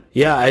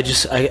 Yeah, I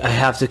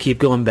have to keep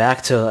going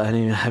back to. I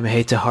mean, I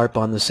hate to harp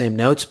on the same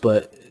notes,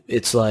 but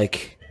it's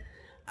like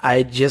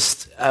I'm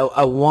actually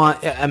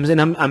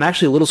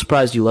a little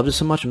surprised you loved it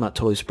so much. I'm not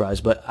totally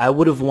surprised, but I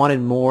would have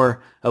wanted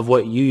more of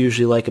what you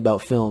usually like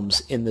about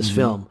films in this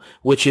film,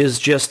 which is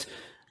just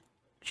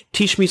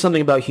teach me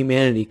something about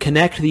humanity,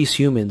 connect these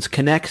humans,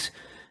 connect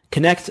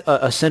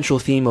a central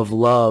theme of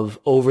love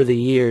over the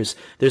years.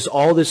 There's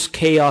all this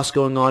chaos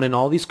going on in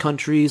all these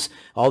countries,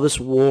 all this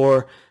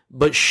war,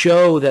 but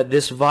show that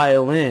this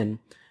violin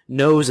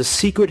knows a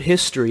secret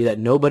history that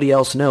nobody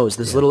else knows.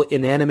 This little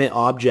inanimate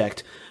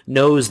object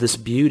knows this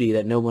beauty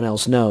that no one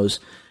else knows.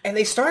 And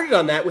they started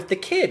on that with the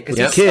kid because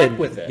he stuck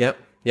with it.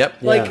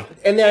 Yep.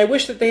 And then I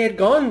wish that they had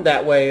gone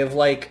that way of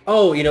like,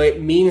 oh,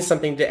 it means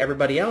something to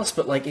everybody else,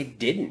 but like it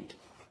didn't.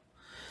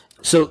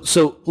 So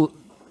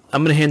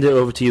I'm going to hand it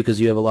over to you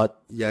because you have a lot.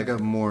 Yeah, I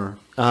got more.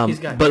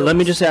 But let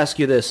me just ask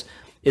you this.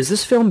 Is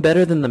this film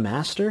better than The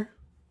Master?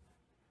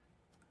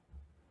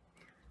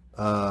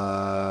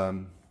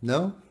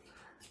 No.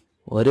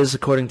 Well, it is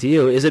according to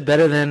you. Is it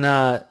better than...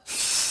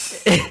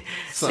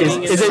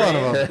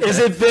 is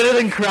it better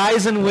than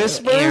Cries and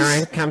Whispers?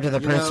 Aaron, come to the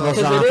principal's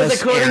office. It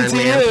is according to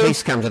man, you.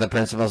 please come to the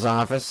principal's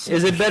office.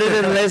 Is it better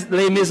than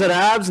Les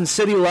Miserables and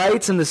City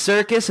Lights and The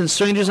Circus and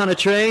Strangers on a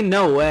Train?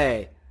 No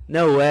way.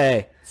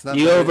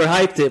 You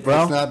overhyped it,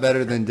 bro. It's not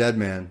better than Dead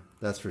Man,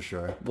 that's for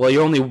sure. Well,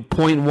 you're only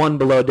 0.1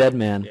 below Dead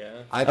Man. Yeah.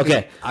 I'm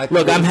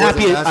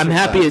happy. I'm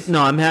happy.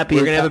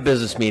 We're going to have a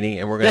business meeting,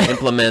 and we're going to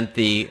implement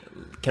the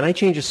can I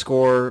change a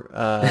score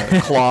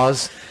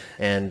clause?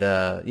 And,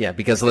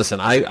 because, listen,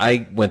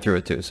 I went through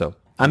it, too, so.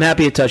 I'm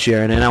happy to touch you,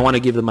 Aaron, and I want to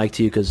give the mic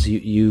to you because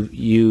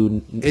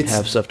you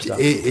have stuff to talk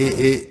about.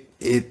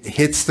 It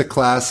hits the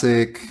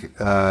classic.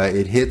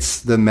 It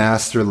hits the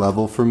master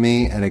level for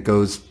me, and it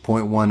goes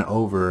 0.1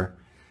 over.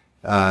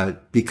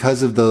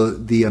 Because of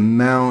the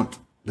amount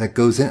that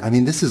goes in. I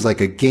mean, this is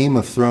like a Game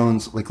of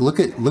Thrones. Like, look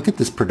at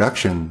this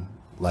production.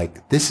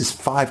 Like, this is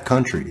 5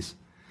 countries,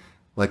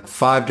 like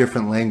 5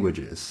 different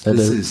languages.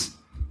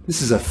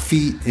 This is a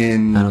feat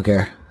in I don't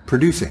care.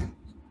 Producing.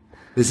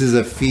 This is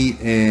a feat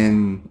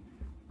in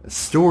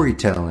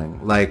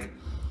storytelling. Like,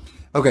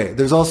 okay,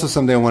 there's also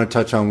something I want to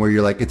touch on where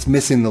you're like, it's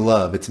missing the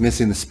love, it's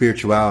missing the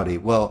spirituality.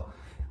 Well,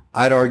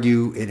 I'd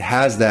argue it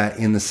has that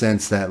in the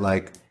sense that,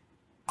 like,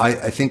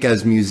 I think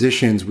as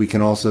musicians, we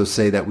can also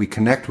say that we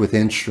connect with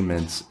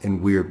instruments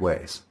in weird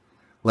ways.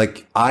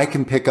 Like, I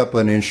can pick up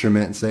an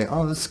instrument and say,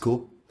 oh, this is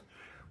cool.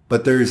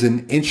 But there's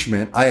an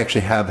instrument, I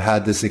actually have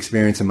had this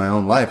experience in my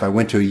own life. I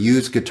went to a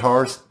used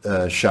guitar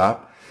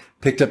shop,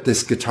 picked up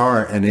this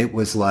guitar, and it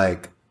was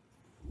like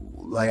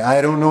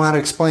I don't know how to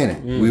explain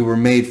it. We were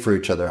made for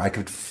each other. I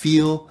could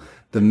feel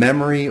the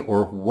memory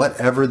or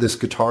whatever this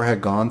guitar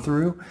had gone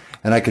through,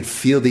 and I could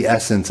feel the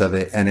essence of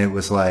it, and it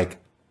was like,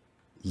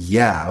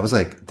 yeah, I was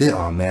like,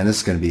 oh man, this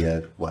is going to be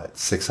a,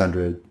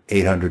 $600,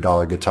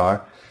 $800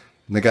 guitar.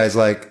 And the guy's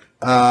like,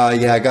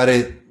 yeah, I got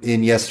it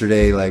in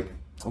yesterday. Like,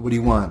 what do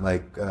you want?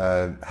 Like,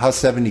 how's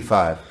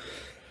 75? I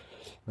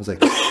was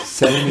like,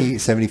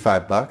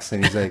 75 bucks?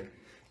 And he's like,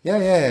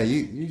 yeah,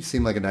 you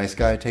seem like a nice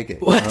guy. Take it.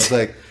 What? And I was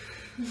like,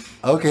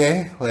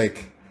 okay.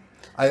 Like,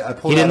 I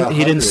pulled out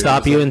He didn't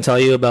stop you and tell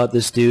you about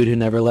this dude who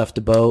never left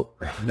a boat?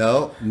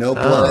 No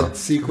blood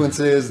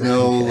sequences,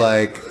 no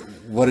like...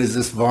 What is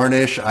this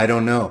varnish? I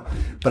don't know.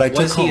 But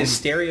was he a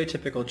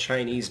stereotypical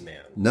Chinese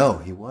man? No,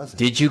 he wasn't.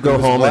 Did you go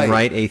home and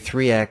write a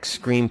 3-act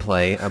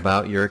screenplay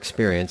about your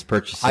experience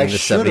purchasing the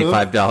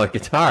 $75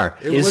 guitar?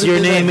 Is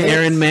your name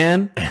Aaron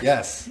Mann?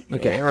 Yes.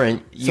 Okay,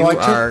 Aaron,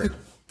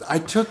 I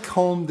took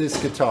home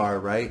this guitar,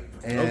 right?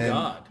 And oh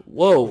God.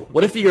 Whoa!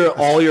 What if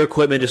all your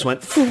equipment just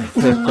went?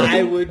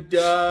 I would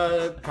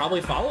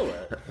probably follow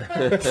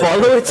it.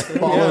 Follow it.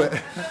 Follow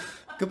it.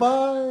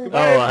 Goodbye.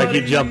 Oh, I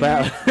could jump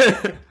out.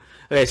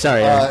 Okay,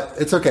 sorry.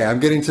 It's okay. I'm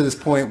getting to this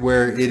point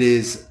where it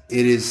is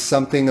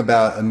something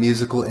about a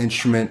musical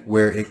instrument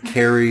where it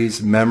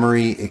carries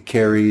memory, it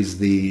carries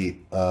the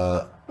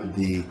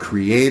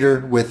creator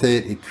with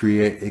it,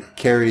 it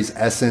carries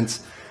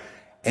essence,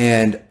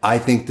 and I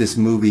think this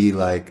movie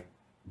like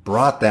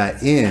brought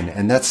that in,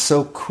 and that's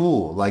so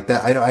cool. Like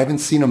that, I haven't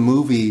seen a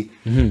movie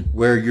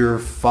where you're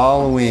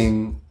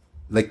following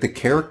like the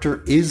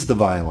character is the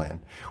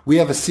violin. We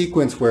have a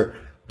sequence where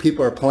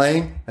people are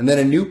playing and then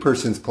a new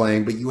person's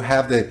playing, but you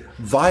have the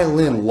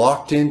violin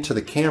locked into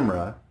the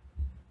camera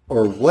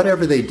or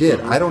whatever they did.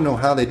 I don't know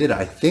how they did it.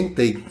 I think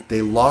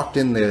they locked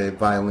in the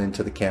violin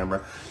to the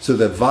camera. So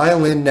the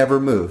violin never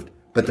moved,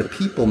 but the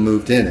people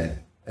moved in it.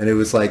 And it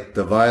was like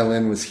the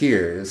violin was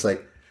here. It was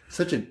like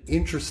such an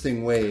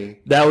interesting way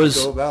to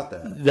go about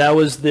that. That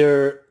was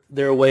their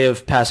way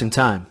of passing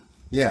time.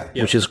 Yeah.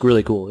 Which is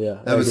really cool,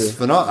 yeah. That was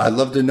phenomenal. I'd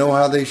love to know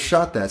how they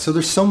shot that. So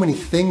there's so many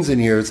things in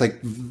here. It's like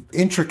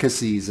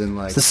intricacies and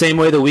like... It's the same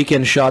way The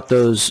Weeknd shot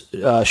those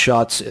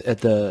shots at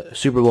the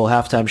Super Bowl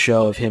halftime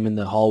show of him in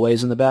the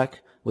hallways in the back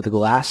with the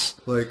glass.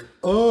 Like,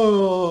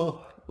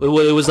 oh... It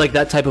was like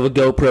that type of a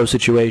GoPro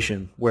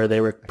situation where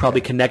they were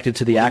probably connected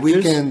to the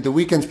actors. The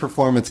Weeknd's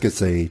performance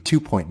gets a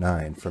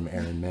 2.9 from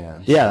Aaron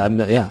Mann.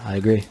 Yeah, I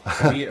agree.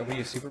 Are we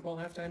a Super Bowl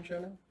halftime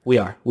show now? We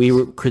are.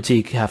 We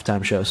critique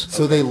halftime shows.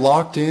 So they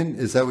locked in?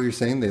 Is that what you're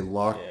saying? They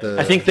locked the...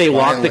 I think they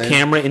locked the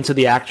camera into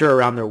the actor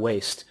around their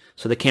waist.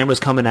 So the camera's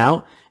coming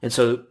out, and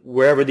so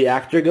wherever the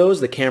actor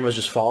goes, the camera's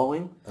just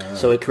following.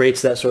 So it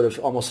creates that sort of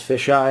almost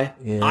fisheye.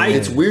 Yeah.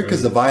 It's weird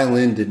because the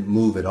violin didn't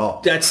move at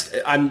all.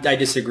 I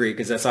disagree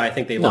because I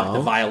think they locked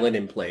the violin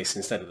in place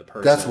instead of the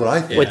person. That's what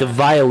I think. Wait, the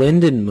violin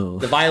didn't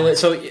move. The violin.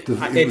 So It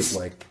was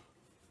like...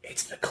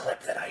 It's the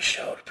clip that I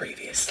showed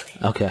previously.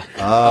 Okay.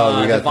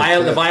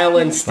 The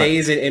violin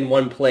stays in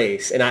one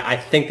place, and I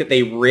think that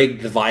they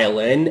rigged the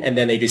violin, and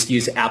then they just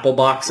used apple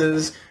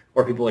boxes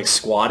or people like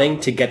squatting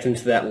to get them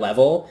to that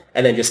level,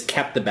 and then just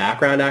kept the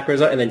background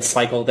actors out, and then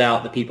cycled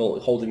out the people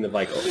holding the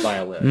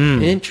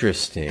violin.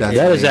 Interesting. That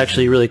is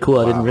actually really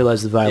cool. I didn't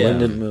realize the violin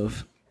didn't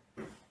move.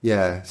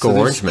 Yeah, so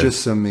there's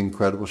just some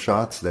incredible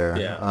shots there.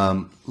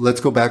 Yeah.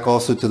 Let's go back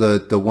also to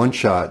the one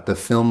shot. The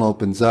film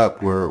opens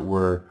up.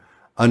 We're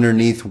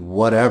underneath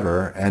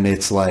whatever, and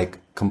it's like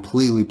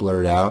completely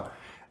blurred out,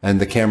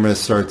 and the camera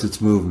starts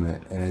its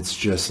movement, and it's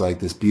just like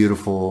this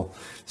beautiful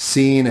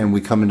scene, and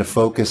we come into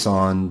focus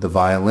on the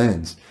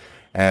violins,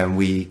 and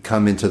we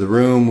come into the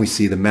room, we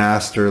see the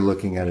master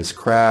looking at his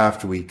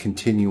craft, we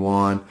continue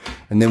on,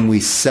 and then we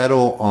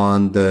settle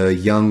on the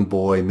young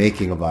boy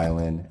making a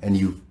violin, and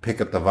you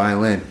pick up the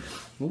violin.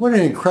 What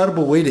an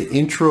incredible way to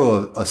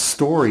intro a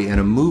story in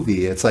a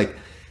movie. It's like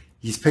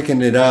he's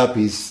picking it up,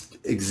 he's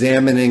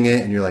examining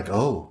it, and you're like,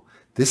 oh,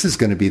 this is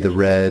going to be the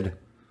red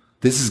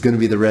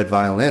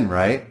violin,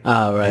 right?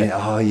 Oh, right.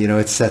 And,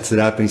 it sets it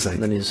up, and he's like,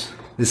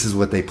 this is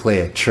what they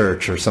play at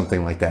church or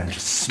something like that. And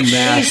just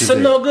smashes it.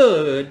 No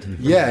good.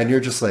 Yeah, and you're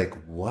just like,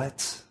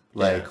 what?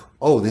 Like,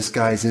 oh, this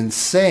guy's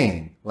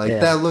insane. Like,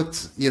 that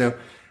looked,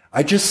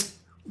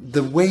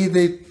 the way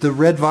the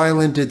Red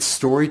Violin did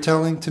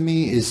storytelling to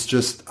me is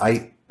just,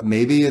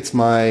 maybe it's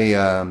my,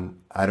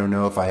 I don't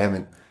know if I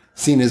haven't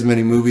seen as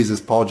many movies as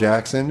Paul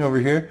Jackson over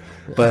here,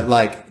 but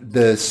like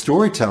the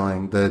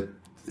storytelling,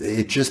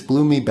 it just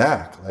blew me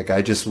back. Like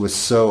I just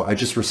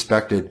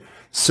respected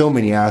so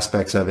many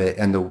aspects of it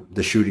and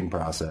the shooting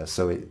process.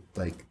 So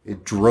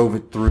it drove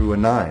it through a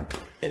 9.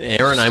 And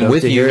Aaron, I'm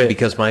with you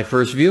because my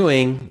first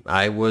viewing,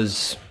 I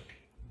was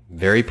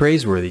very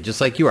praiseworthy, just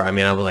like you are. I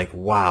mean, I was like,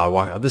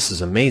 wow, this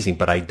is amazing.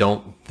 But I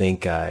don't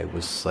think I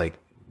was like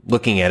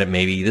looking at it.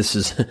 Maybe this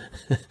is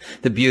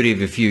the beauty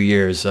of a few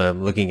years,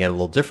 looking at it a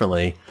little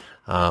differently.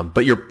 But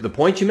the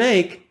point you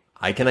make,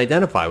 I can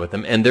identify with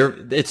them, and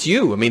it's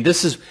you. I mean,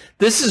 this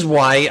is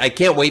why I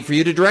can't wait for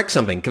you to direct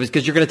something,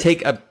 because you're going to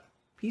take a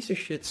piece of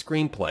shit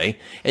screenplay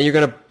and you're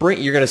going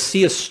to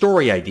see a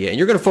story idea, and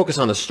you're going to focus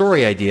on the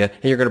story idea,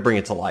 and you're going to bring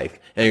it to life,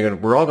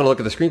 and we're all going to look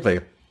at the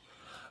screenplay.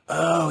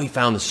 Oh, he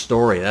found the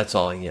story. That's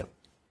all. Yeah.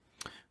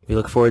 We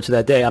look forward to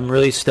that day. I'm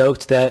really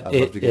stoked that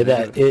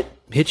it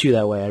hit you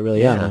that way. I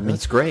really am. I mean,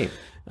 that's great.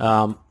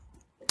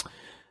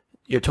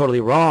 You're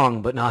totally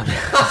wrong, but not.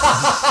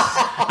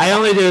 I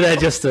only do that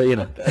just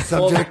to,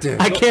 subjective.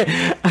 I can't.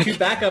 To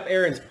back up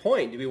Aaron's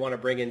point, do we want to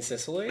bring in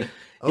Sicily?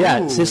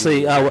 Yeah,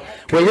 Sicily.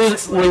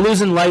 We're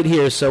losing light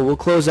here, so we'll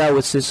close out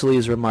with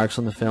Sicily's remarks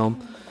on the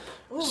film.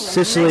 Ooh,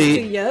 Sicily.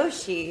 Right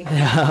next to Yoshi.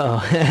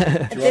 Oh.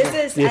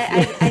 This is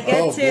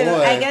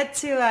I get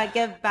to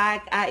get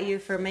back at you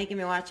for making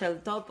me watch El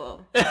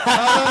Topo. Well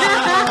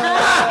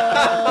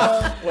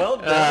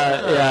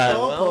done.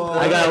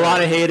 I got a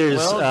lot of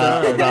haters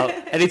about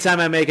anytime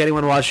I make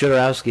anyone watch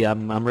Jodorowsky,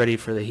 I'm ready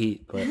for the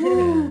heat.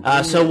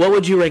 But, so what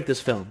would you rank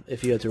this film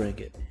if you had to rank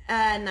it?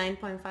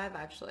 9.5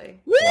 actually.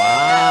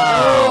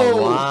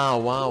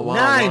 Wow.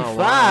 9.5.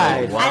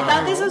 I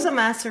thought this was a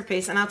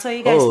masterpiece, and I'll tell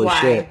you guys Holy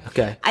why. shit.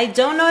 Okay. I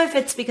don't know if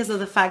it's because of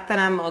the fact that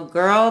I'm a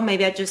girl.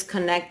 Maybe I just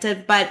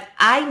connected, but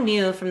I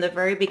knew from the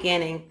very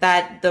beginning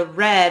that the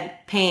red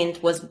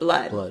paint was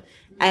blood.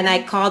 And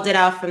I called it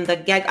out from the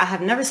get. I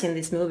have never seen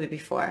this movie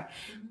before,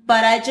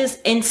 but I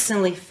just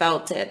instantly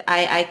felt it.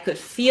 I could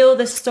feel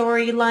the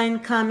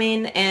storyline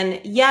coming.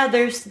 And yeah,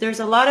 there's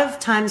a lot of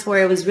times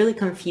where it was really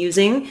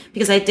confusing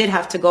because I did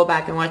have to go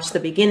back and watch the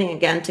beginning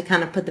again to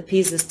kind of put the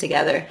pieces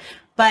together.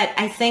 But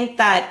I think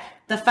that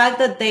the fact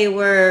that they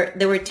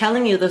were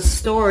telling you the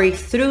story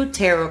through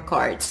tarot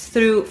cards,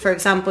 through, for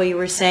example, you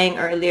were saying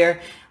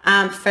earlier,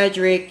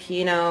 Frederick,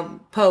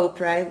 Pope,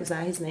 right? Was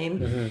that his name?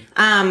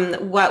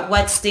 Mm-hmm.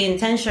 What's the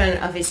intention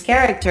of his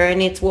character?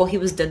 And it's, well, he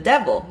was the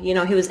devil. He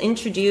was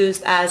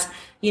introduced as,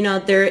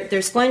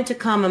 there's going to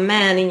come a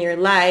man in your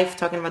life,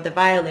 talking about the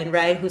violin,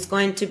 right? Who's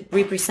going to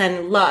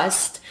represent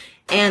lust.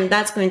 And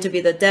that's going to be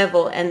the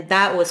devil. And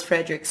that was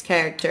Frederick's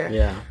character.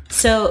 Yeah.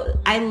 So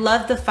I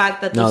love the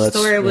fact that the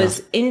story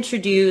was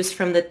introduced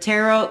from the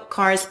tarot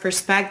cards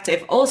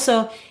perspective.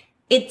 Also,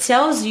 it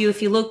tells you,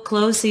 if you look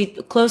closely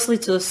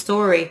to the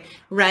story,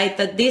 right,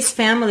 that this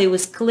family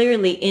was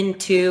clearly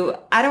into,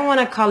 I don't want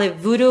to call it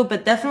voodoo,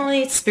 but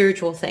definitely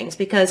spiritual things.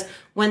 Because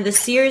when the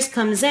seers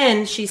comes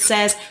in, she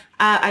says,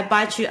 I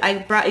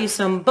brought you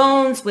some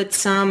bones with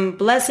some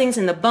blessings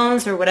in the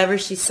bones, or whatever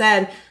she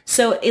said.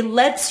 So it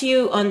lets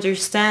you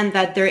understand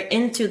that they're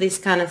into these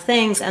kind of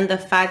things, and the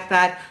fact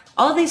that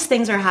all these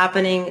things are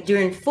happening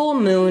during full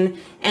moon,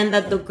 and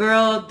that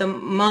the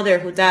mother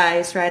who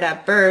dies right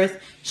at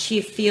birth, she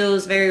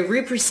feels very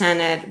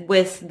represented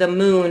with the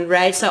moon,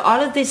 right? So all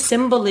of these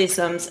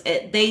symbolisms,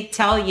 they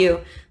tell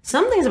you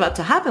something's about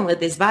to happen with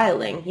this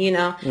violin,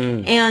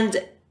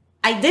 And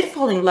I did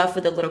fall in love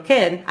with the little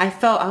kid. I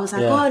was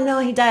like, oh no,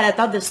 he died. I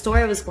thought the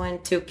story was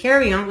going to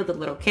carry on with the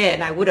little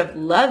kid. I would have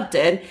loved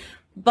it.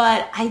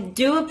 But I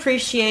do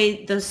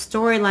appreciate the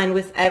storyline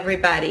with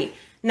everybody.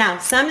 Now,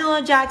 Samuel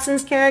L.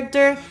 Jackson's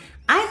character,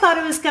 I thought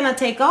it was going to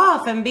take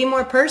off and be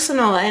more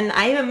personal. And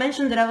I even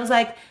mentioned that I was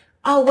like,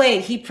 oh,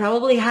 wait, he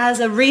probably has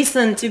a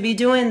reason to be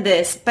doing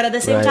this. But at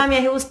the same time,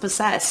 he was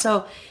possessed.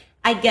 So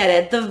I get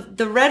it.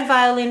 The Red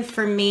Violin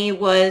for me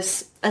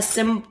was a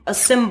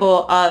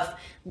symbol of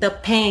the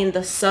pain,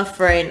 the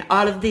suffering,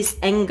 all of this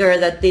anger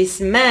that this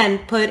man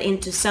put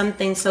into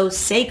something so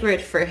sacred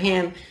for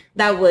him.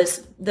 That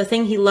was the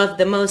thing he loved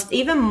the most,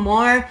 even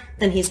more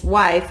than his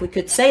wife. We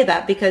could say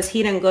that because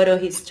he didn't go to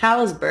his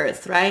child's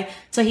birth, right?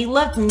 So he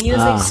loved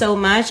music so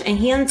much, and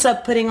he ends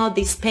up putting all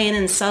this pain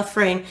and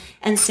suffering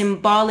and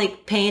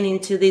symbolic pain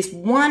into this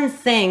one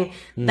thing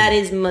that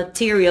is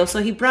material.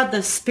 So he brought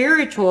the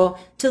spiritual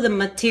to the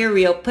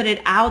material, put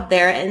it out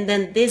there, and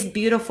then this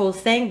beautiful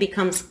thing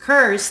becomes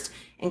cursed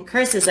and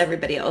curses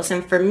everybody else.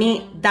 And for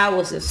me, that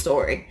was the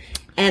story.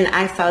 And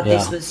I thought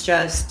this was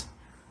just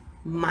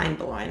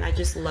mind-blowing. I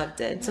just loved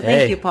it. So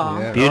thank you, Paul.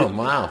 Yeah.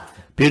 Wow.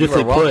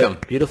 Beautifully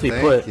put. Beautifully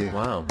put.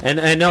 Wow. And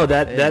I know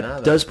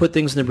that does put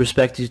things into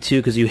perspective too,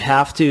 because you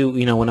have to,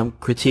 when I'm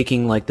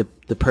critiquing like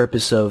the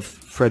purpose of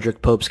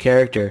Frederick Pope's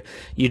character,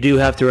 you do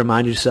have to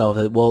remind yourself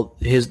that, well,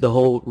 the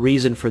whole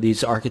reason for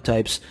these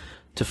archetypes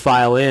to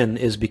file in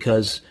is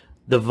because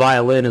the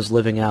violin is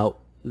living out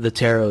the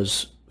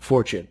tarot's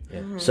fortune.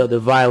 So the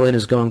violin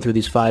is going through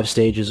these 5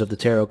 stages of the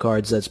tarot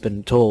cards that's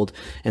been told,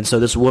 and so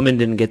this woman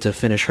didn't get to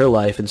finish her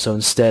life, and so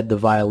instead the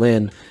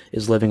violin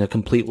is living a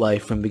complete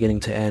life from beginning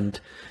to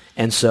end.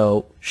 And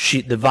so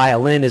the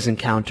violin is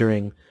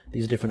encountering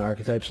these different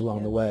archetypes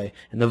along the way,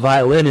 and the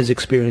violin is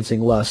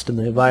experiencing lust, and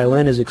the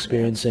violin is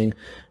experiencing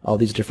all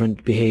these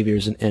different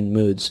behaviors and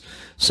moods.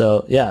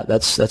 So yeah,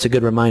 that's a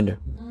good reminder.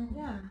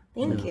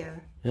 Thank you.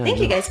 Yeah, Thank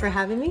you guys for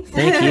having me.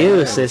 Thank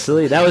you,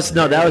 Cicely.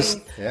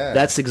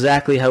 That's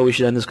exactly how we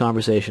should end this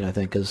conversation, I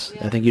think, because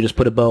I think you just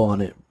put a bow on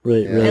it.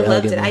 Really I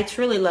loved it. I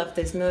truly loved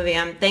this movie.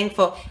 I'm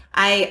thankful.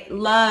 I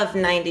love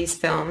 90s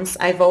films.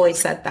 I've always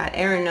said that.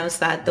 Aaron knows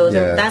that.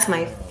 That's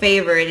my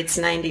favorite. It's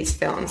 90s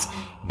films.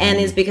 And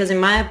it's because, in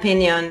my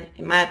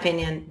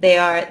opinion, they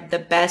are the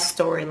best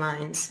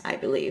storylines, I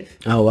believe.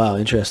 Oh, wow.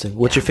 Interesting.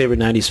 What's your favorite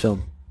 90s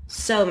film?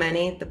 So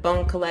many. The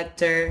Bone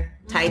Collector,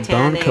 Titanic. The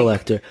Bone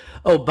Collector.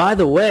 Oh, by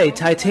the way,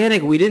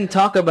 Titanic, we didn't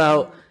talk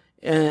about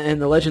in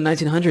the Legend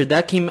 1900.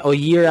 That came a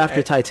year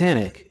after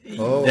Titanic.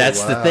 Oh,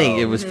 that's the thing.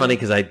 It was funny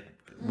because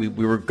we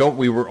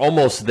were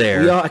almost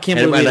there. I can't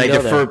believe we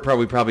didn't go there.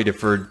 We probably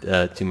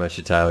deferred too much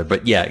to Tyler.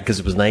 But yeah, because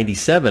it was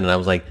 97, and I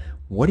was like,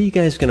 what are you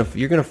guys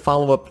you're going to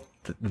follow up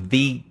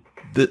the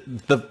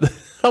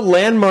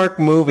landmark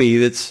movie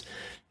that's,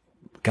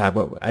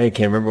 God, I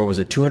can't remember, what was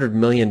it, $200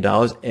 million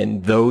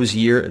in those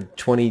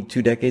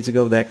 22 decades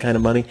ago, that kind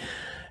of money,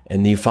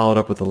 and you followed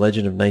up with The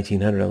Legend of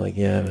 1900. I'm like,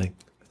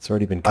 it's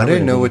already been covered. I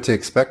didn't know what to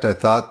expect. I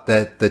thought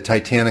that the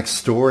Titanic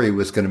story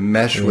was going to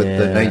mesh with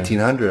the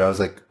 1900. I was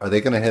like, are they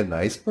going to hit an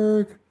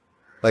iceberg?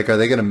 Like, are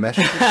they going to mesh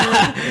with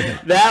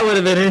That would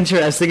have been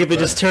interesting if it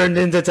just turned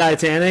into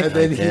Titanic. And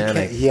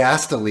then he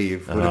has to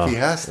leave. What if he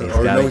has to?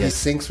 Or no, he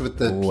sinks with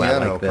the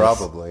piano,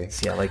 probably.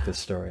 See, I like this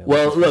story.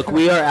 Well, look,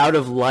 we are out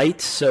of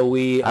light, so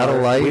we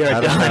are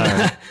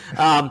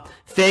done.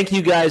 Thank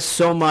you guys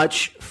so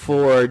much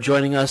for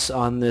joining us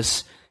on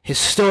this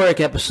historic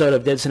episode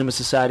of Dead Cinema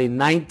Society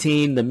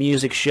 19, the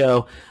music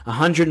show.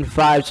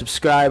 105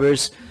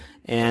 subscribers.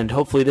 And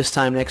hopefully this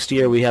time next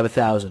year we have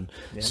 1,000.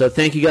 Yeah. So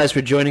thank you guys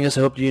for joining us.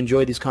 I hope you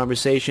enjoyed these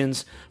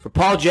conversations. For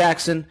Paul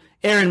Jackson,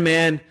 Aaron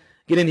Mann,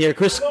 get in here.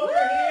 Chris,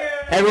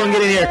 everyone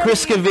get in here.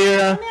 Chris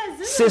Cavira,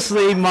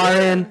 Cicely,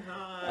 Martin,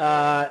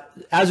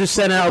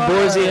 Azucena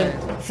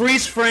Alborzian,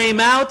 Freeze Frame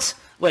out.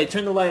 Wait,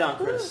 turn the light on,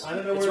 Chris.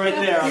 It's right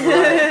there on the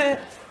right.